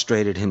and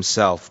prostrated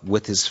himself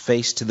with his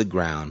face to the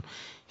ground.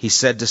 He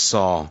said to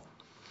Saul,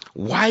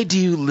 Why do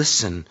you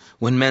listen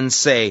when men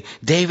say,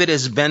 David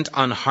is bent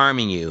on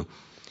harming you?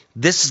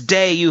 This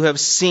day you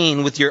have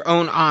seen with your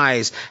own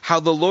eyes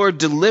how the Lord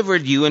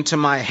delivered you into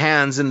my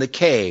hands in the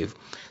cave.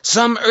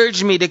 Some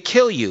urged me to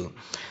kill you,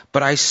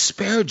 but I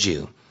spared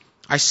you.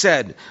 I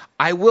said,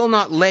 I will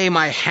not lay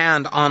my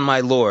hand on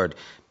my Lord.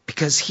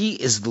 because he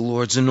is the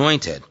Lord's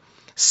anointed.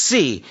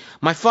 See,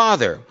 my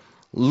father,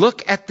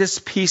 look at this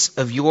piece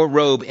of your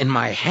robe in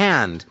my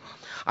hand.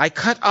 I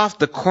cut off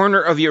the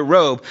corner of your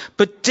robe,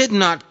 but did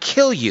not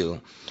kill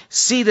you.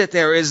 See that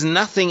there is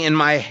nothing in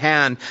my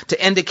hand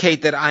to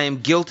indicate that I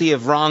am guilty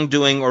of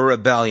wrongdoing or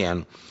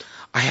rebellion.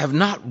 I have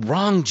not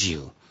wronged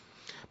you,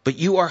 but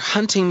you are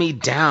hunting me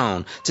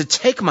down to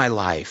take my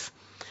life.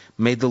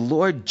 May the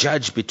Lord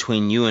judge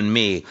between you and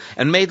me,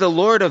 and may the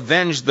Lord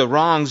avenge the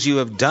wrongs you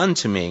have done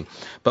to me,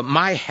 but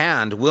my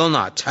hand will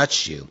not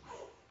touch you.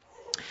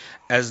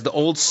 As the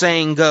old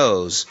saying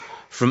goes,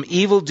 from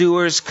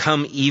evildoers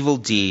come evil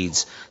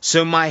deeds,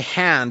 so my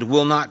hand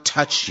will not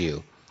touch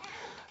you.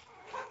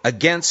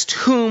 Against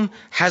whom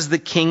has the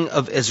king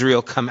of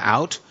Israel come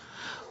out?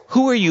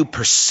 Who are you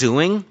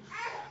pursuing?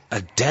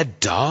 A dead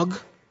dog?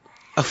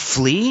 A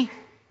flea?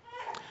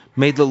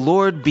 May the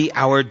Lord be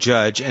our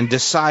judge and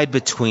decide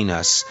between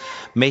us.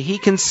 May he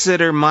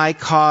consider my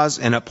cause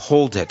and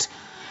uphold it.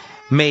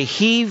 May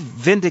he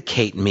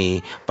vindicate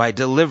me by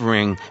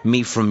delivering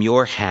me from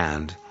your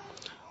hand.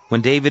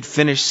 When David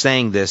finished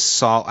saying this,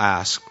 Saul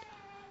asked,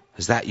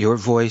 "Is that your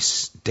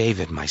voice,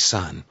 David, my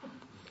son?"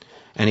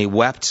 And he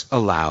wept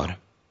aloud.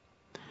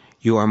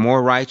 "You are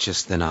more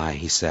righteous than I,"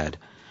 he said.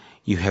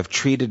 "You have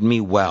treated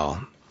me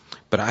well,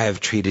 but I have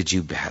treated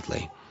you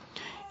badly.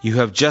 You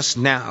have just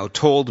now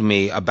told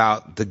me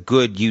about the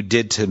good you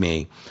did to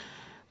me.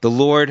 The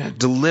Lord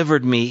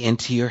delivered me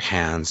into your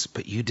hands,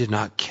 but you did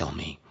not kill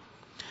me.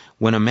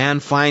 When a man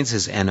finds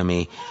his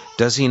enemy,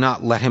 does he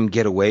not let him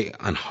get away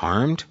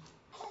unharmed?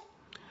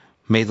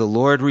 May the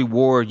Lord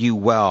reward you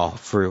well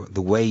for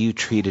the way you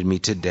treated me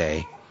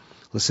today.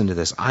 Listen to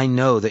this. I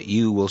know that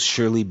you will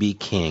surely be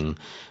king,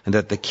 and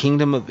that the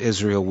kingdom of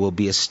Israel will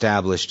be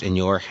established in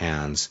your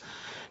hands.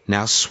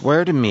 Now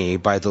swear to me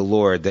by the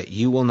Lord that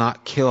you will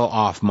not kill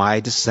off my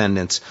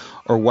descendants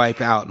or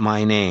wipe out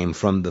my name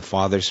from the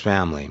father's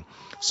family."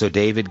 So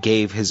David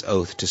gave his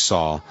oath to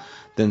Saul.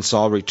 Then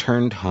Saul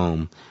returned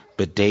home,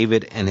 but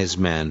David and his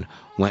men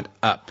went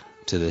up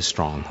to the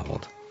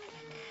stronghold.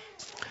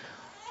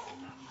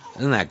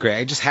 Isn't that great?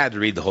 I just had to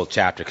read the whole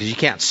chapter because you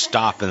can't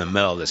stop in the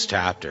middle of this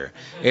chapter.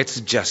 It's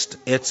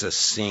a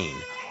scene.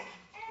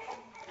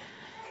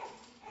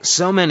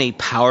 So many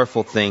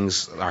powerful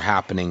things are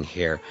happening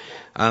here.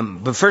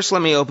 But first,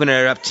 let me open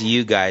it up to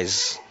you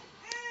guys.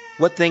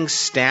 What things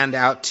stand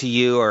out to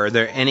you, or are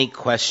there any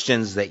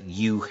questions that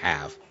you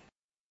have?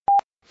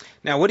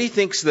 Now, what do you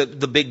think's the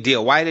big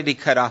deal? Why did he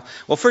cut off?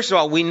 Well, first of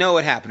all, we know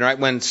what happened, right?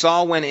 When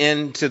Saul went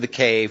into the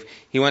cave,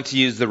 he went to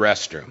use the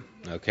restroom,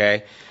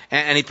 okay?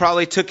 And he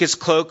probably took his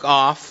cloak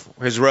off,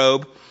 his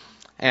robe,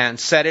 and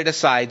set it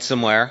aside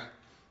somewhere,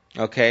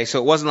 okay? So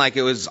it wasn't like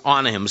it was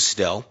on him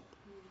still.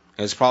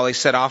 It was probably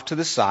set off to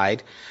the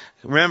side.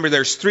 Remember,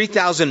 there's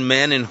 3,000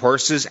 men and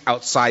horses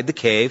outside the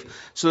cave,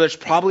 so there's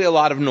probably a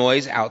lot of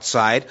noise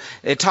outside.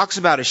 It talks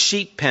about a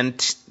sheep pen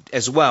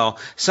as well.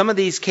 Some of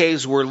these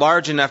caves were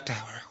large enough to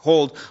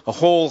hold a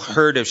whole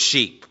herd of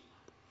sheep.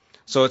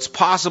 So it's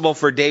possible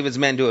for David's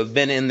men to have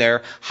been in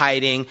there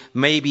hiding,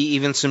 maybe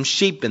even some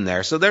sheep in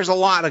there. So there's a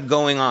lot of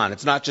going on.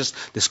 It's not just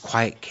this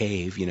quiet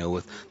cave,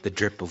 with the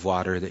drip of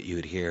water that you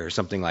would hear or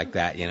something like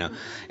that,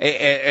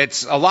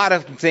 It's a lot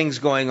of things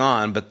going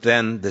on, but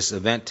then this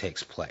event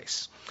takes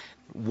place.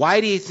 Why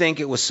do you think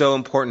it was so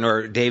important,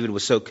 or David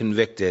was so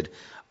convicted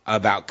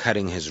about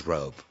cutting his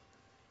robe?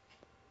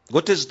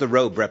 What does the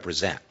robe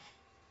represent?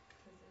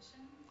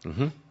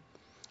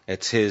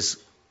 It's his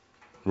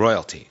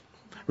royalty.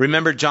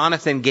 Remember,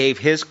 Jonathan gave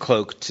his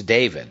cloak to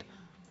David,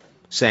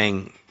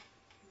 saying,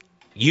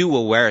 "You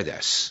will wear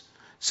this."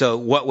 So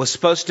what was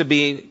supposed to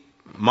be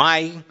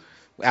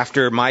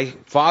after my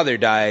father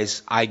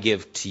dies, I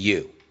give to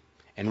you,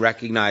 and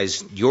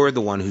recognize you're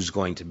the one who's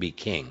going to be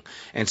king.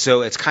 And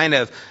so it's kind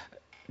of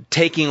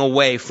taking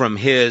away from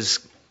his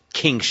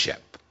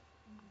kingship.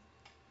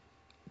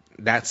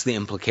 That's the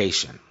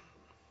implication.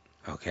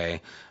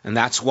 Okay? And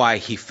that's why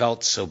he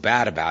felt so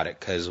bad about it,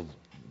 because of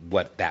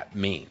what that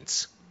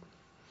means.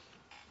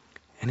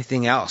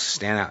 Anything else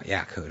stand out?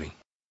 Yeah, Cody.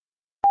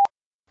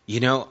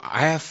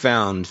 I have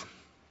found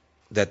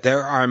that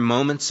there are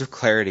moments of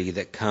clarity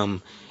that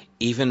come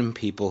even in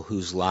people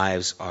whose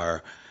lives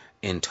are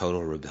in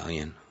total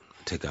rebellion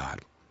to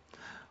God,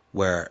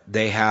 where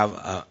they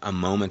have a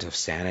moment of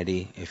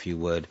sanity, if you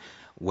would,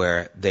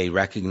 where they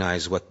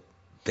recognize what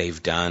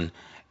they've done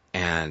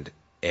and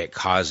it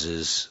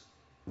causes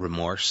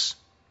remorse,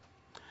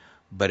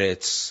 but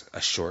it's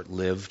a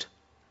short-lived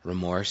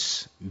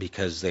remorse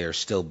because they are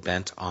still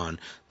bent on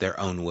their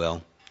own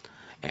will.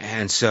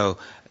 And so,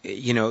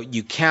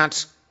 you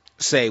can't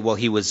say, well,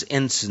 he was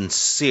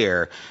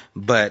insincere,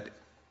 but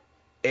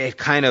it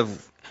kind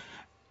of,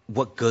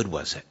 what good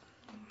was it?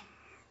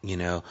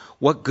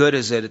 What good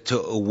is it to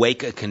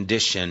awake a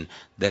condition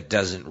that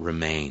doesn't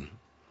remain?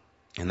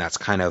 And that's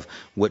kind of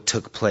what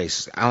took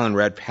place. Alan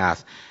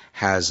Redpath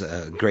has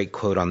a great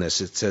quote on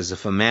this. It says,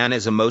 if a man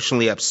is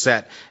emotionally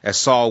upset, as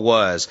Saul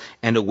was,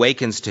 and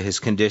awakens to his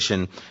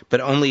condition,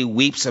 but only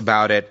weeps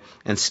about it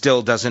and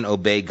still doesn't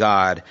obey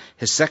God,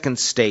 his second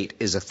state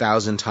is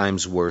 1,000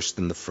 times worse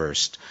than the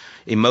first.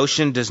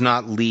 Emotion does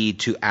not lead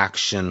to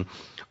action,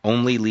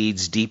 only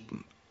leads deep.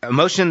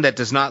 Emotion that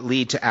does not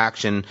lead to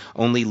action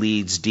only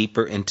leads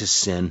deeper into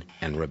sin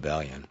and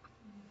rebellion.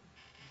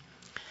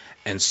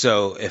 And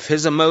so if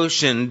his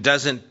emotion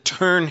doesn't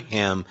turn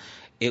him,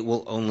 it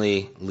will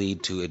only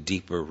lead to a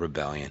deeper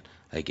rebellion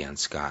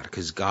against God,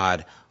 because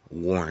God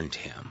warned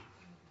him.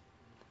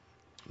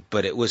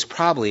 But it was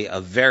probably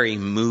a very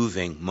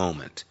moving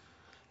moment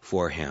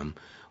for him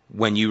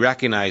when you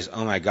recognize,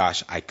 oh my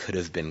gosh, I could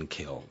have been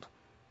killed.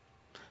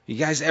 You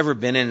guys ever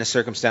been in a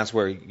circumstance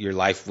where your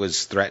life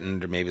was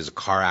threatened, or maybe it was a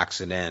car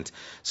accident,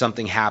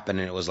 something happened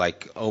and it was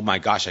like, oh my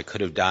gosh, I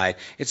could have died?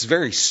 It's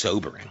very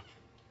sobering.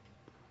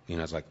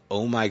 It's like,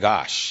 oh my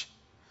gosh,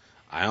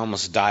 I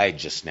almost died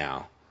just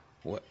now.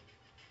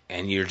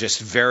 And you're just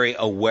very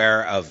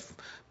aware of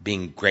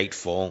being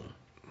grateful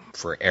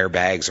for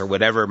airbags or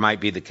whatever might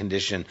be the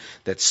condition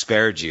that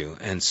spared you.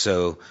 And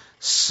so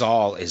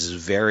Saul is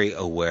very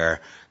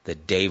aware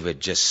that David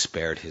just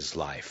spared his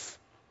life.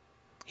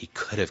 He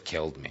could have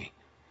killed me.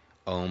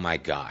 Oh my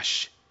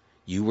gosh,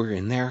 you were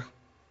in there?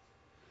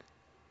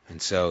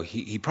 And so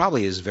he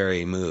probably is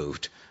very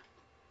moved,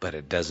 but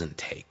it doesn't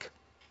take,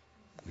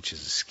 which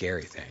is a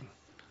scary thing.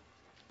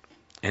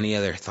 Any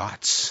other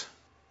thoughts?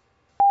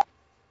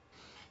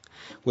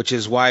 Which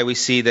is why we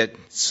see that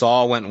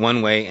Saul went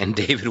one way and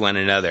David went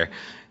another.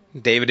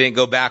 David didn't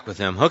go back with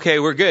him. Okay,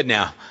 we're good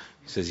now.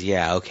 He says,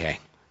 yeah, okay,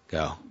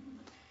 go.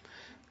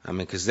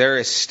 Because there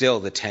is still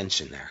the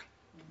tension there.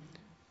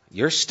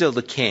 You're still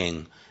the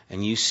king,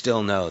 and you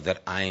still know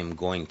that I am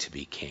going to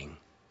be king.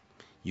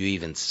 You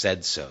even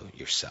said so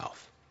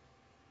yourself.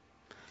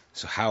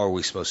 So how are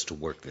we supposed to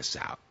work this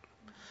out?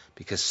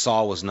 Because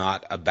Saul was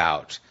not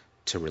about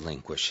to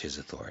relinquish his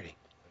authority.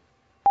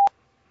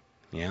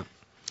 Yeah.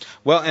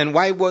 Well, and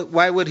why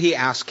would he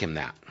ask him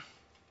that?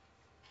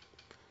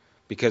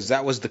 Because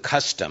that was the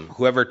custom.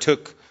 Whoever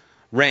took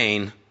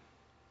reign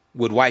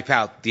would wipe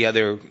out the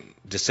other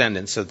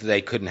descendants so that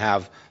they couldn't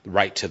have the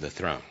right to the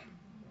throne.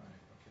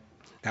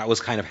 That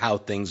was kind of how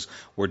things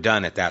were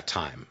done at that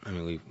time.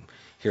 We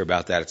hear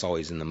about that. It's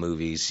always in the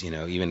movies.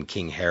 Even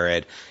King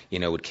Herod,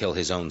 would kill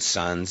his own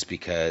sons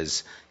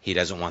because he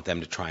doesn't want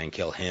them to try and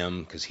kill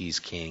him because he's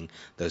king,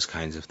 those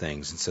kinds of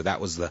things. And so that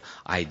was the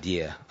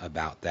idea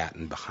about that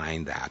and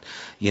behind that.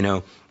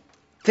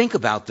 Think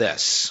about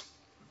this.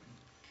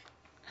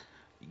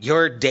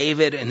 You're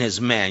David and his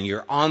men.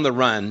 You're on the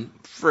run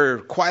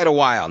for quite a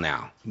while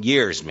now,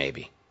 years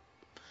maybe.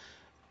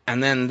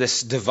 And then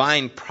this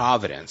divine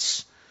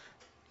providence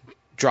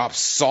drops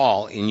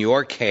Saul in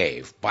your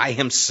cave by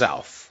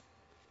himself.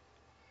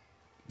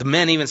 The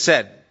men even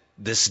said,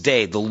 this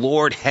day the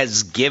Lord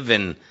has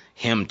given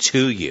him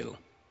to you.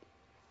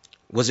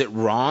 Was it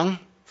wrong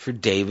for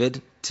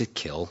David to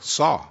kill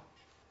Saul?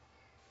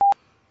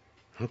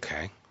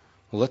 Okay,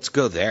 well, let's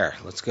go there.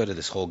 Let's go to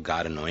this whole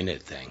God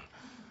anointed thing.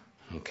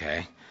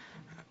 Okay.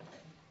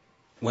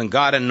 When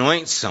God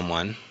anoints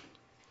someone,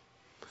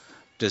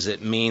 does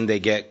it mean they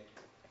get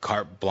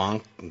carte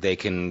blanche, they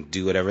can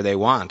do whatever they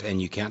want,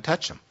 and you can't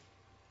touch them?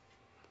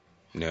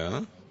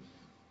 No.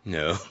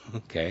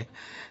 Okay.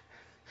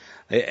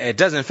 It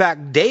doesn't. In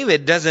fact,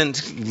 David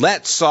doesn't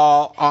let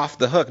Saul off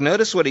the hook.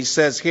 Notice what he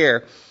says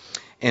here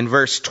in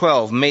verse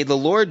 12. May the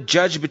Lord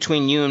judge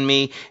between you and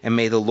me, and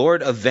may the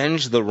Lord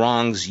avenge the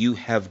wrongs you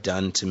have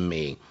done to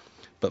me.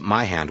 But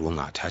my hand will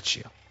not touch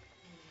you.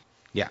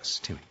 Yes,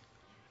 Timmy.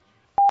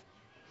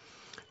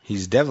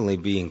 He's definitely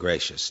being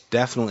gracious.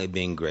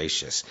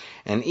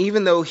 And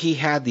even though he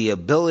had the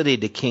ability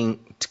to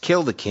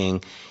kill the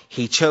king,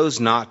 he chose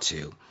not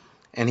to.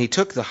 And he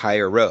took the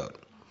higher road.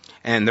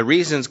 And the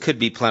reasons could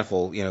be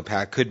plentiful,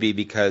 Pat. Could be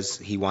because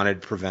he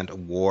wanted to prevent a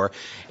war.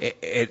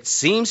 It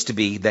seems to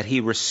be that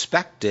he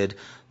respected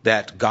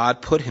that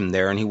God put him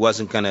there and he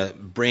wasn't going to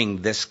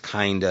bring this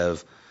kind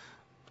of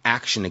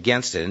action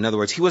against it. In other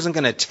words, he wasn't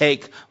going to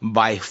take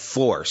by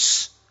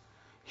force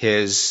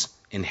his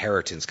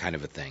inheritance, kind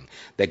of a thing.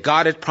 That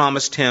God had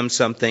promised him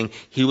something,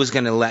 he was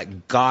going to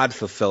let God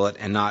fulfill it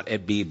and not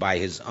it be by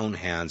his own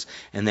hands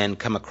and then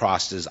come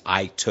across as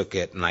I took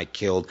it and I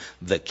killed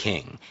the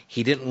king.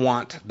 He didn't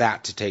want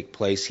that to take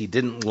place. He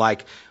didn't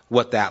like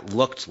what that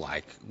looked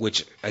like,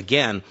 which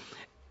again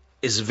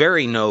is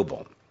very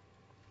noble.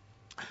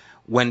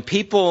 When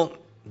people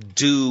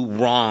do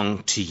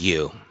wrong to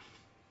you,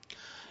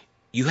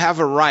 you have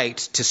a right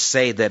to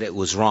say that it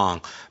was wrong.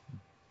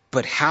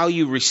 But how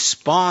you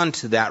respond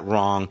to that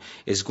wrong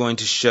is going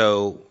to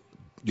show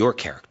your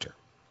character.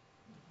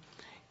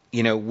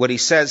 What he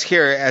says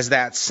here, as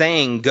that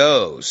saying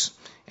goes,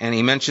 and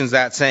he mentions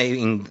that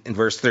saying in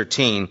verse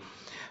 13,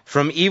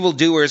 from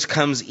evildoers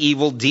comes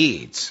evil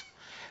deeds.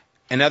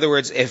 In other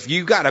words, if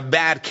you got a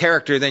bad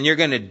character, then you're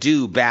going to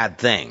do bad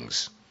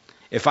things.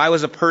 If I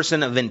was a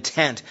person of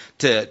intent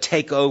to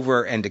take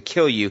over and to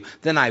kill you,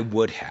 then I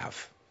would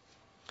have.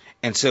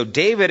 And so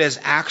David is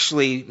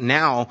actually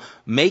now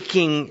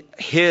making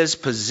his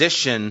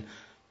position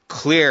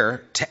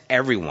clear to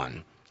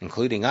everyone,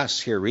 including us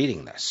here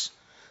reading this,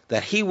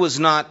 that he was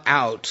not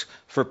out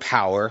for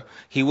power.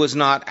 He was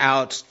not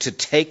out to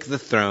take the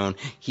throne.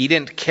 He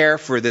didn't care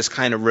for this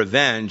kind of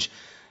revenge.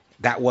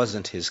 That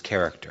wasn't his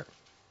character.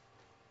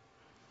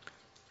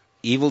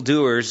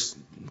 Evildoers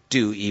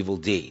do evil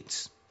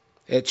deeds.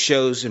 It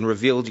shows and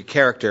reveals your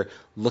character.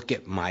 Look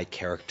at my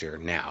character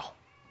now.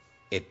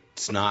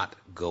 It's not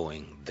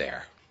going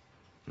there.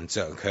 And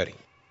so, Cody.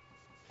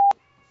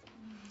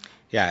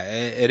 Yeah,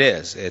 it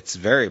is. It's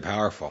very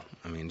powerful.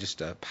 I mean,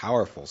 just a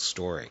powerful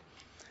story.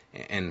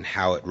 And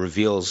how it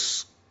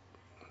reveals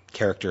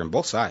character on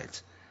both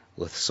sides,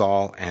 with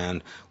Saul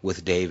and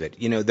with David.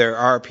 You know, there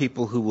are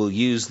people who will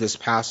use this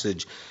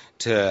passage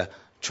to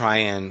try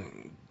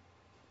and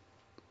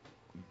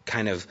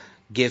kind of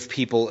give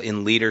people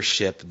in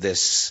leadership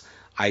this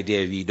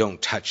idea of you don't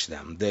touch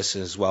them. This,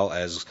 as well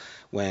as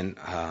when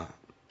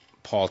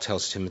Paul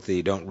tells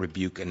Timothy, don't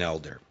rebuke an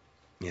elder.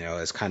 You know,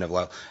 as kind of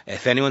like,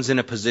 if anyone's in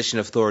a position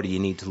of authority, you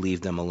need to leave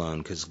them alone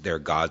because they're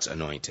God's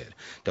anointed.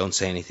 Don't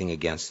say anything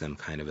against them,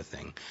 kind of a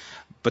thing.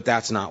 But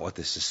that's not what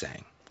this is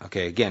saying.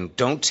 Okay, again,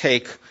 don't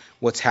take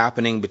what's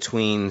happening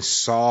between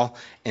Saul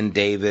and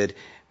David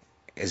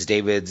as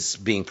David's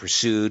being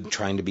pursued,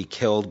 trying to be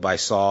killed by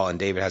Saul, and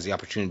David has the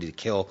opportunity to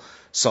kill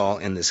Saul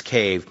in this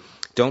cave.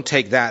 Don't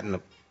take that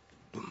and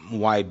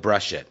wide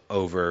brush it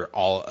over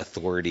all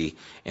authority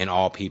and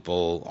all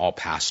people, all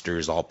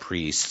pastors, all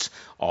priests,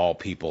 all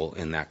people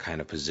in that kind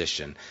of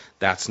position.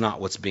 That's not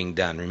what's being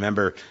done.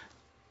 Remember,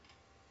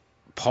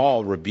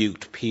 Paul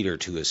rebuked Peter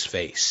to his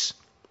face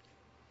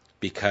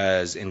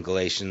because in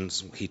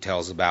Galatians he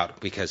tells about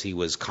because he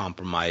was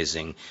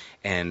compromising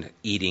and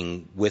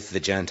eating with the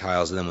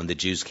Gentiles, and then when the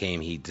Jews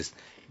came, he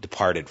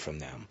departed from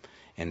them.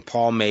 And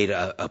Paul made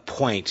a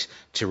point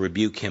to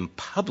rebuke him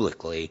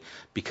publicly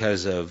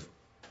because of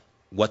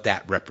what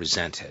that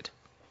represented.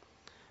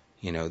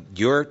 You know,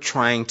 you're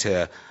trying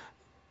to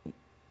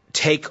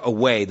take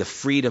away the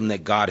freedom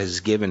that God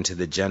has given to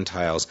the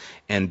Gentiles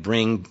and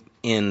bring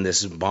in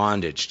this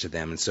bondage to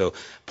them. And so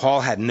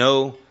Paul had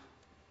no,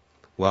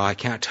 well, I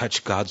can't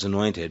touch God's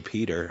anointed,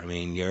 Peter. I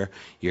mean,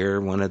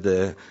 you're one of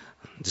the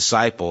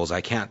disciples.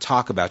 I can't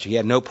talk about you. He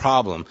had no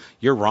problem.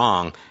 You're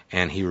wrong.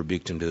 And he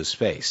rebuked him to his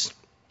face.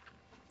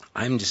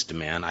 I'm just a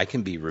man. I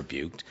can be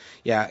rebuked.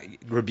 Yeah,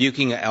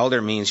 rebuking an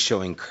elder means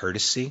showing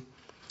courtesy.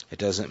 It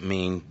doesn't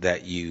mean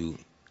that you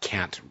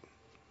can't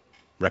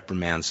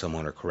reprimand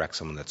someone or correct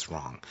someone that's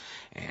wrong.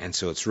 And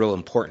so it's real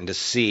important to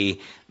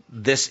see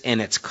this in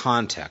its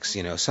context.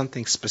 You know,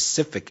 something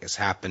specific is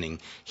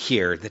happening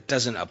here that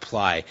doesn't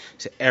apply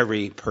to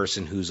every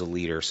person who's a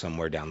leader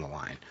somewhere down the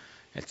line.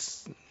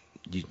 It's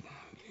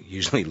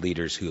usually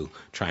leaders who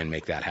try and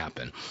make that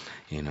happen.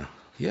 You know,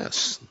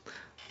 yes,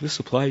 this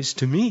applies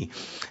to me.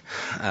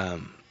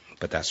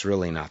 But that's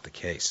really not the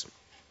case.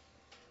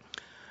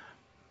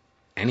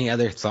 Any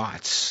other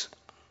thoughts?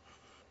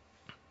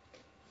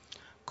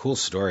 Cool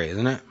story,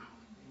 isn't it?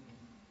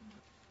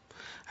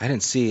 I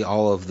didn't see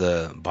all of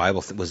the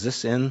Bible. Was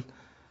this in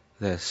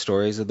the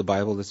stories of the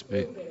Bible? That's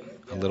a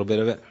little bit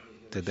of it?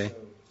 Did they?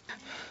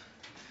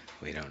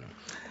 We don't know.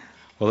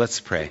 Well, let's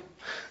pray.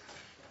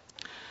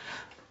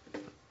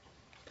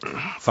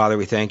 Father,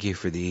 we thank you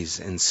for these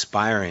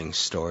inspiring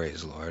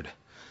stories, Lord,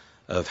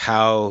 of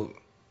how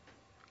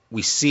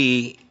we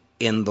see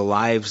in the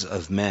lives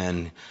of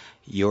men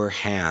your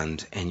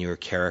hand and your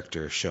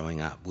character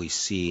showing up. We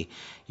see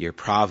your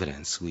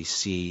providence. We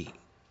see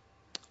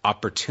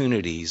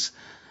opportunities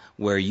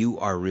where you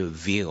are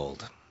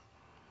revealed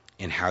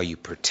in how you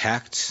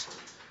protect,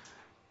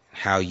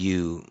 how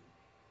you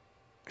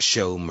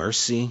show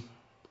mercy,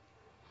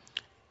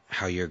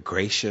 how you're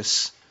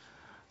gracious.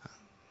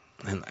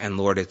 And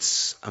Lord,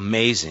 it's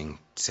amazing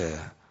to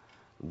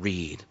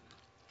read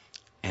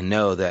and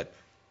know that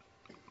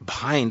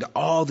behind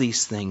all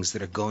these things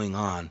that are going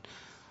on,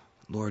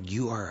 Lord,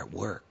 you are at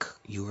work.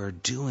 You are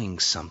doing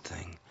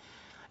something.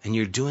 And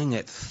you're doing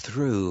it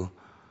through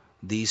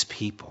these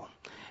people.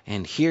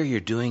 And here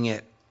you're doing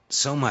it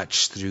so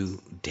much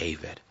through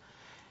David.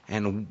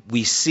 And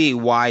we see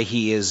why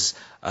he is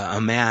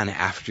a man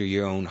after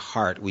your own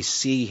heart. We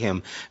see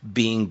him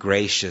being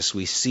gracious.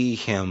 We see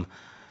him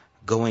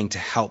going to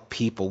help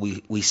people.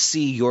 We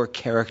see your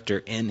character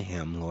in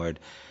him, Lord.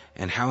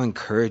 And how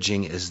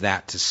encouraging is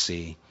that to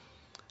see?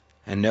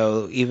 And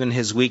know even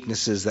his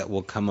weaknesses that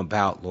will come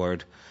about,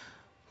 Lord,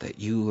 that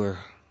you are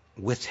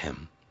with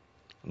him,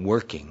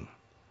 working,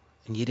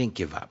 and you didn't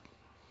give up.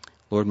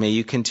 Lord, may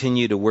you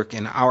continue to work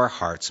in our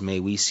hearts.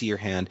 May we see your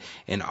hand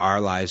in our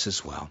lives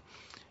as well.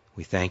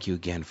 We thank you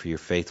again for your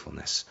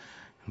faithfulness.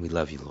 And we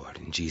love you, Lord,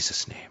 in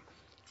Jesus' name.